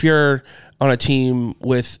 if you're on a team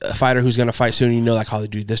with a fighter who's going to fight soon, oh,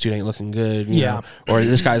 this dude ain't looking good. You know, or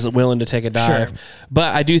this guy's willing to take a dive. Sure.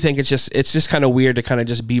 But I do think it's just kind of weird to kind of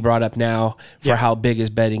just be brought up now for how big his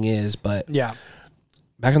betting is. But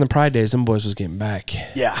back in the Pride days, them boys was getting back.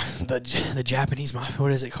 Yeah, the Japanese mafia.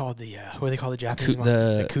 What is it called? What do they call the Japanese mafia?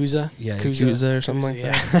 The Kuza? Yeah, Kuza or something like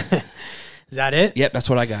that. Is that it? Yep, that's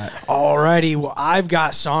what I got. Alrighty, well, I've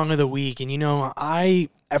got Song of the Week, and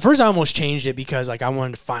at first I almost changed it because I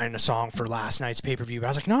wanted to find a song for last night's pay-per-view, but I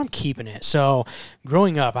was like, no, I'm keeping it. So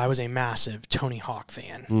growing up, I was a massive Tony Hawk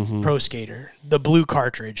fan, pro skater, the blue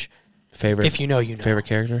cartridge. Favorite? If you know, you know. Favorite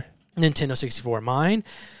character? Nintendo 64. Mine.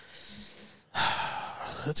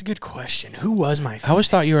 That's a good question. Who was my favorite? I always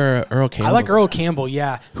thought you were Earl Campbell. I like Earl Campbell,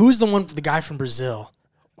 yeah. Who's the guy from Brazil?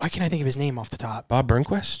 Why can't I think of his name off the top? Bob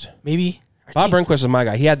Burnquist? Maybe. Bob Burnquist was my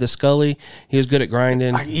guy. He had the Scully. He was good at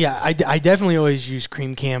grinding. I definitely always use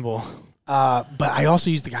Cream Campbell. But I also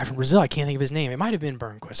used the guy from Brazil. I can't think of his name. It might have been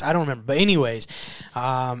Burnquist. I don't remember. But anyways,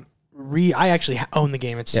 I actually own the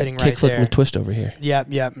game. It's sitting right there. Kick, flip, and twist over here. Yeah,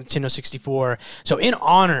 Nintendo 64. So in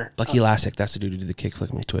honor... Lucky Lassick, that's the dude who did the kick, flip,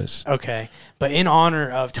 and twist. Okay. But in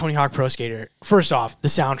honor of Tony Hawk Pro Skater, first off, the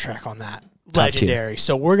soundtrack on that, legendary.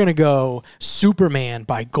 So we're going to go Superman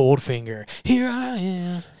by Goldfinger. Here I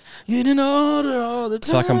am, getting older all the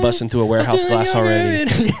time. I feel like I'm busting through a warehouse glass already.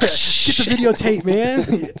 Get the videotape, man.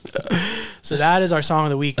 So that is our Song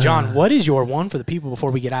of the Week. John, what is your one for the people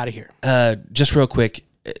before we get out of here? Just real quick.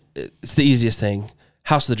 It's the easiest thing.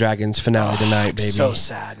 House of the Dragons finale tonight, baby. So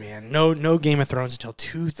sad, man. No Game of Thrones until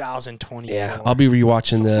 2024. Yeah, I'll be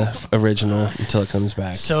rewatching the original until it comes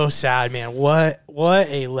back. So sad, man. What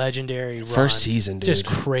a legendary run. First season, dude. Just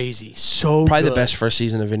crazy. So Probably good. the best first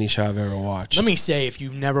season of any show I've ever watched. Let me say, if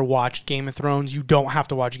you've never watched Game of Thrones, you don't have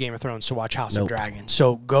to watch Game of Thrones to watch House of Nope. Dragons.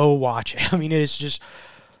 So go watch it. I mean, it's just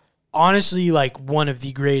honestly like one of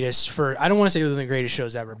the greatest I don't want to say one of the greatest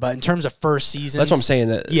shows ever, but in terms of first season, That's what I'm saying.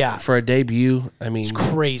 That Yeah. for a debut, I mean, it's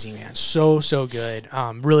crazy, man. So good.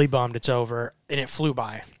 Really bummed it's over, and it flew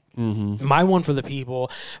by. Mm-hmm. My one for the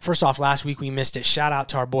people. First off, last week we missed it. Shout out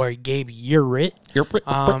to our boy Gabe Yerit,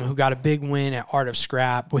 who got a big win at Art of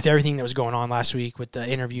Scrap with everything that was going on last week with the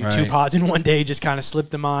interview. Right. 2 pods in one day just kind of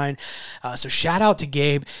slipped the mind. So shout out to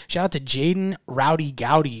Gabe. Shout out to Jaden Rowdy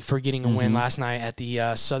Gowdy for getting a win last night at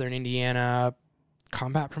the Southern Indiana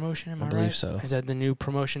Combat Promotion. Am I believe right? so. Is that the new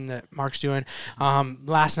promotion that Mark's doing?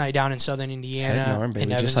 Last night down in Southern Indiana, head norm,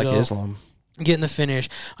 baby, in just like Evansville. Islam. Getting the finish.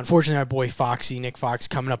 Unfortunately, our boy Foxy, Nick Fox,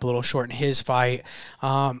 coming up a little short in his fight.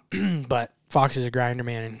 But Fox is a grinder,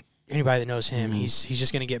 man, and anybody that knows him, he's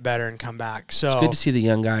just going to get better and come back. So It's good to see the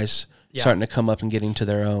young guys starting to come up and getting to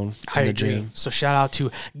their own. I in the agree. gym. So shout out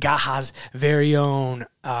to Gaha's very own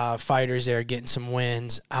fighters there getting some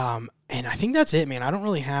wins. And I think that's it, man. I don't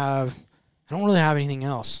really have anything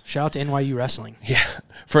else. Shout out to NYU Wrestling. Yeah.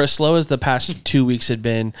 For as slow as the past 2 weeks had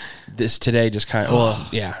been, this today just kind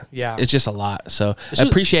of, yeah. It's just a lot. So I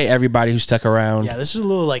appreciate everybody who stuck around. Yeah, this was a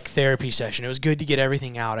little like therapy session. It was good to get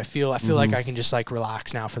everything out. I feel like I can just like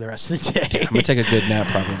relax now for the rest of the day. I'm going to take a good nap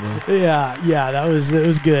probably. Yeah, it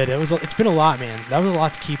was good. It's been a lot, man. That was a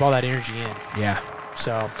lot to keep all that energy in. Yeah.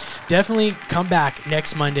 So definitely come back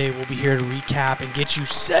next Monday. We'll be here to recap and get you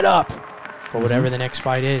set up for whatever the next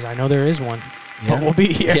fight is. I know there is one, but we'll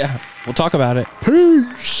be here. Yeah. We'll talk about it.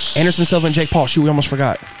 Peace. Anderson Silva and Jake Paul. Shoot, we almost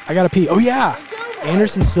forgot. I got to pee. Oh, yeah.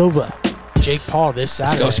 Anderson Silva, Jake Paul this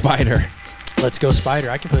Saturday. Let's go Spider. Let's go Spider.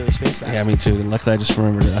 I completely spaced that. Yeah, me too. And luckily I just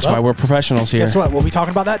remembered it. That's why we're professionals here. Guess what? We'll be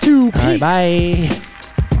talking about that too. All right, Peace. bye.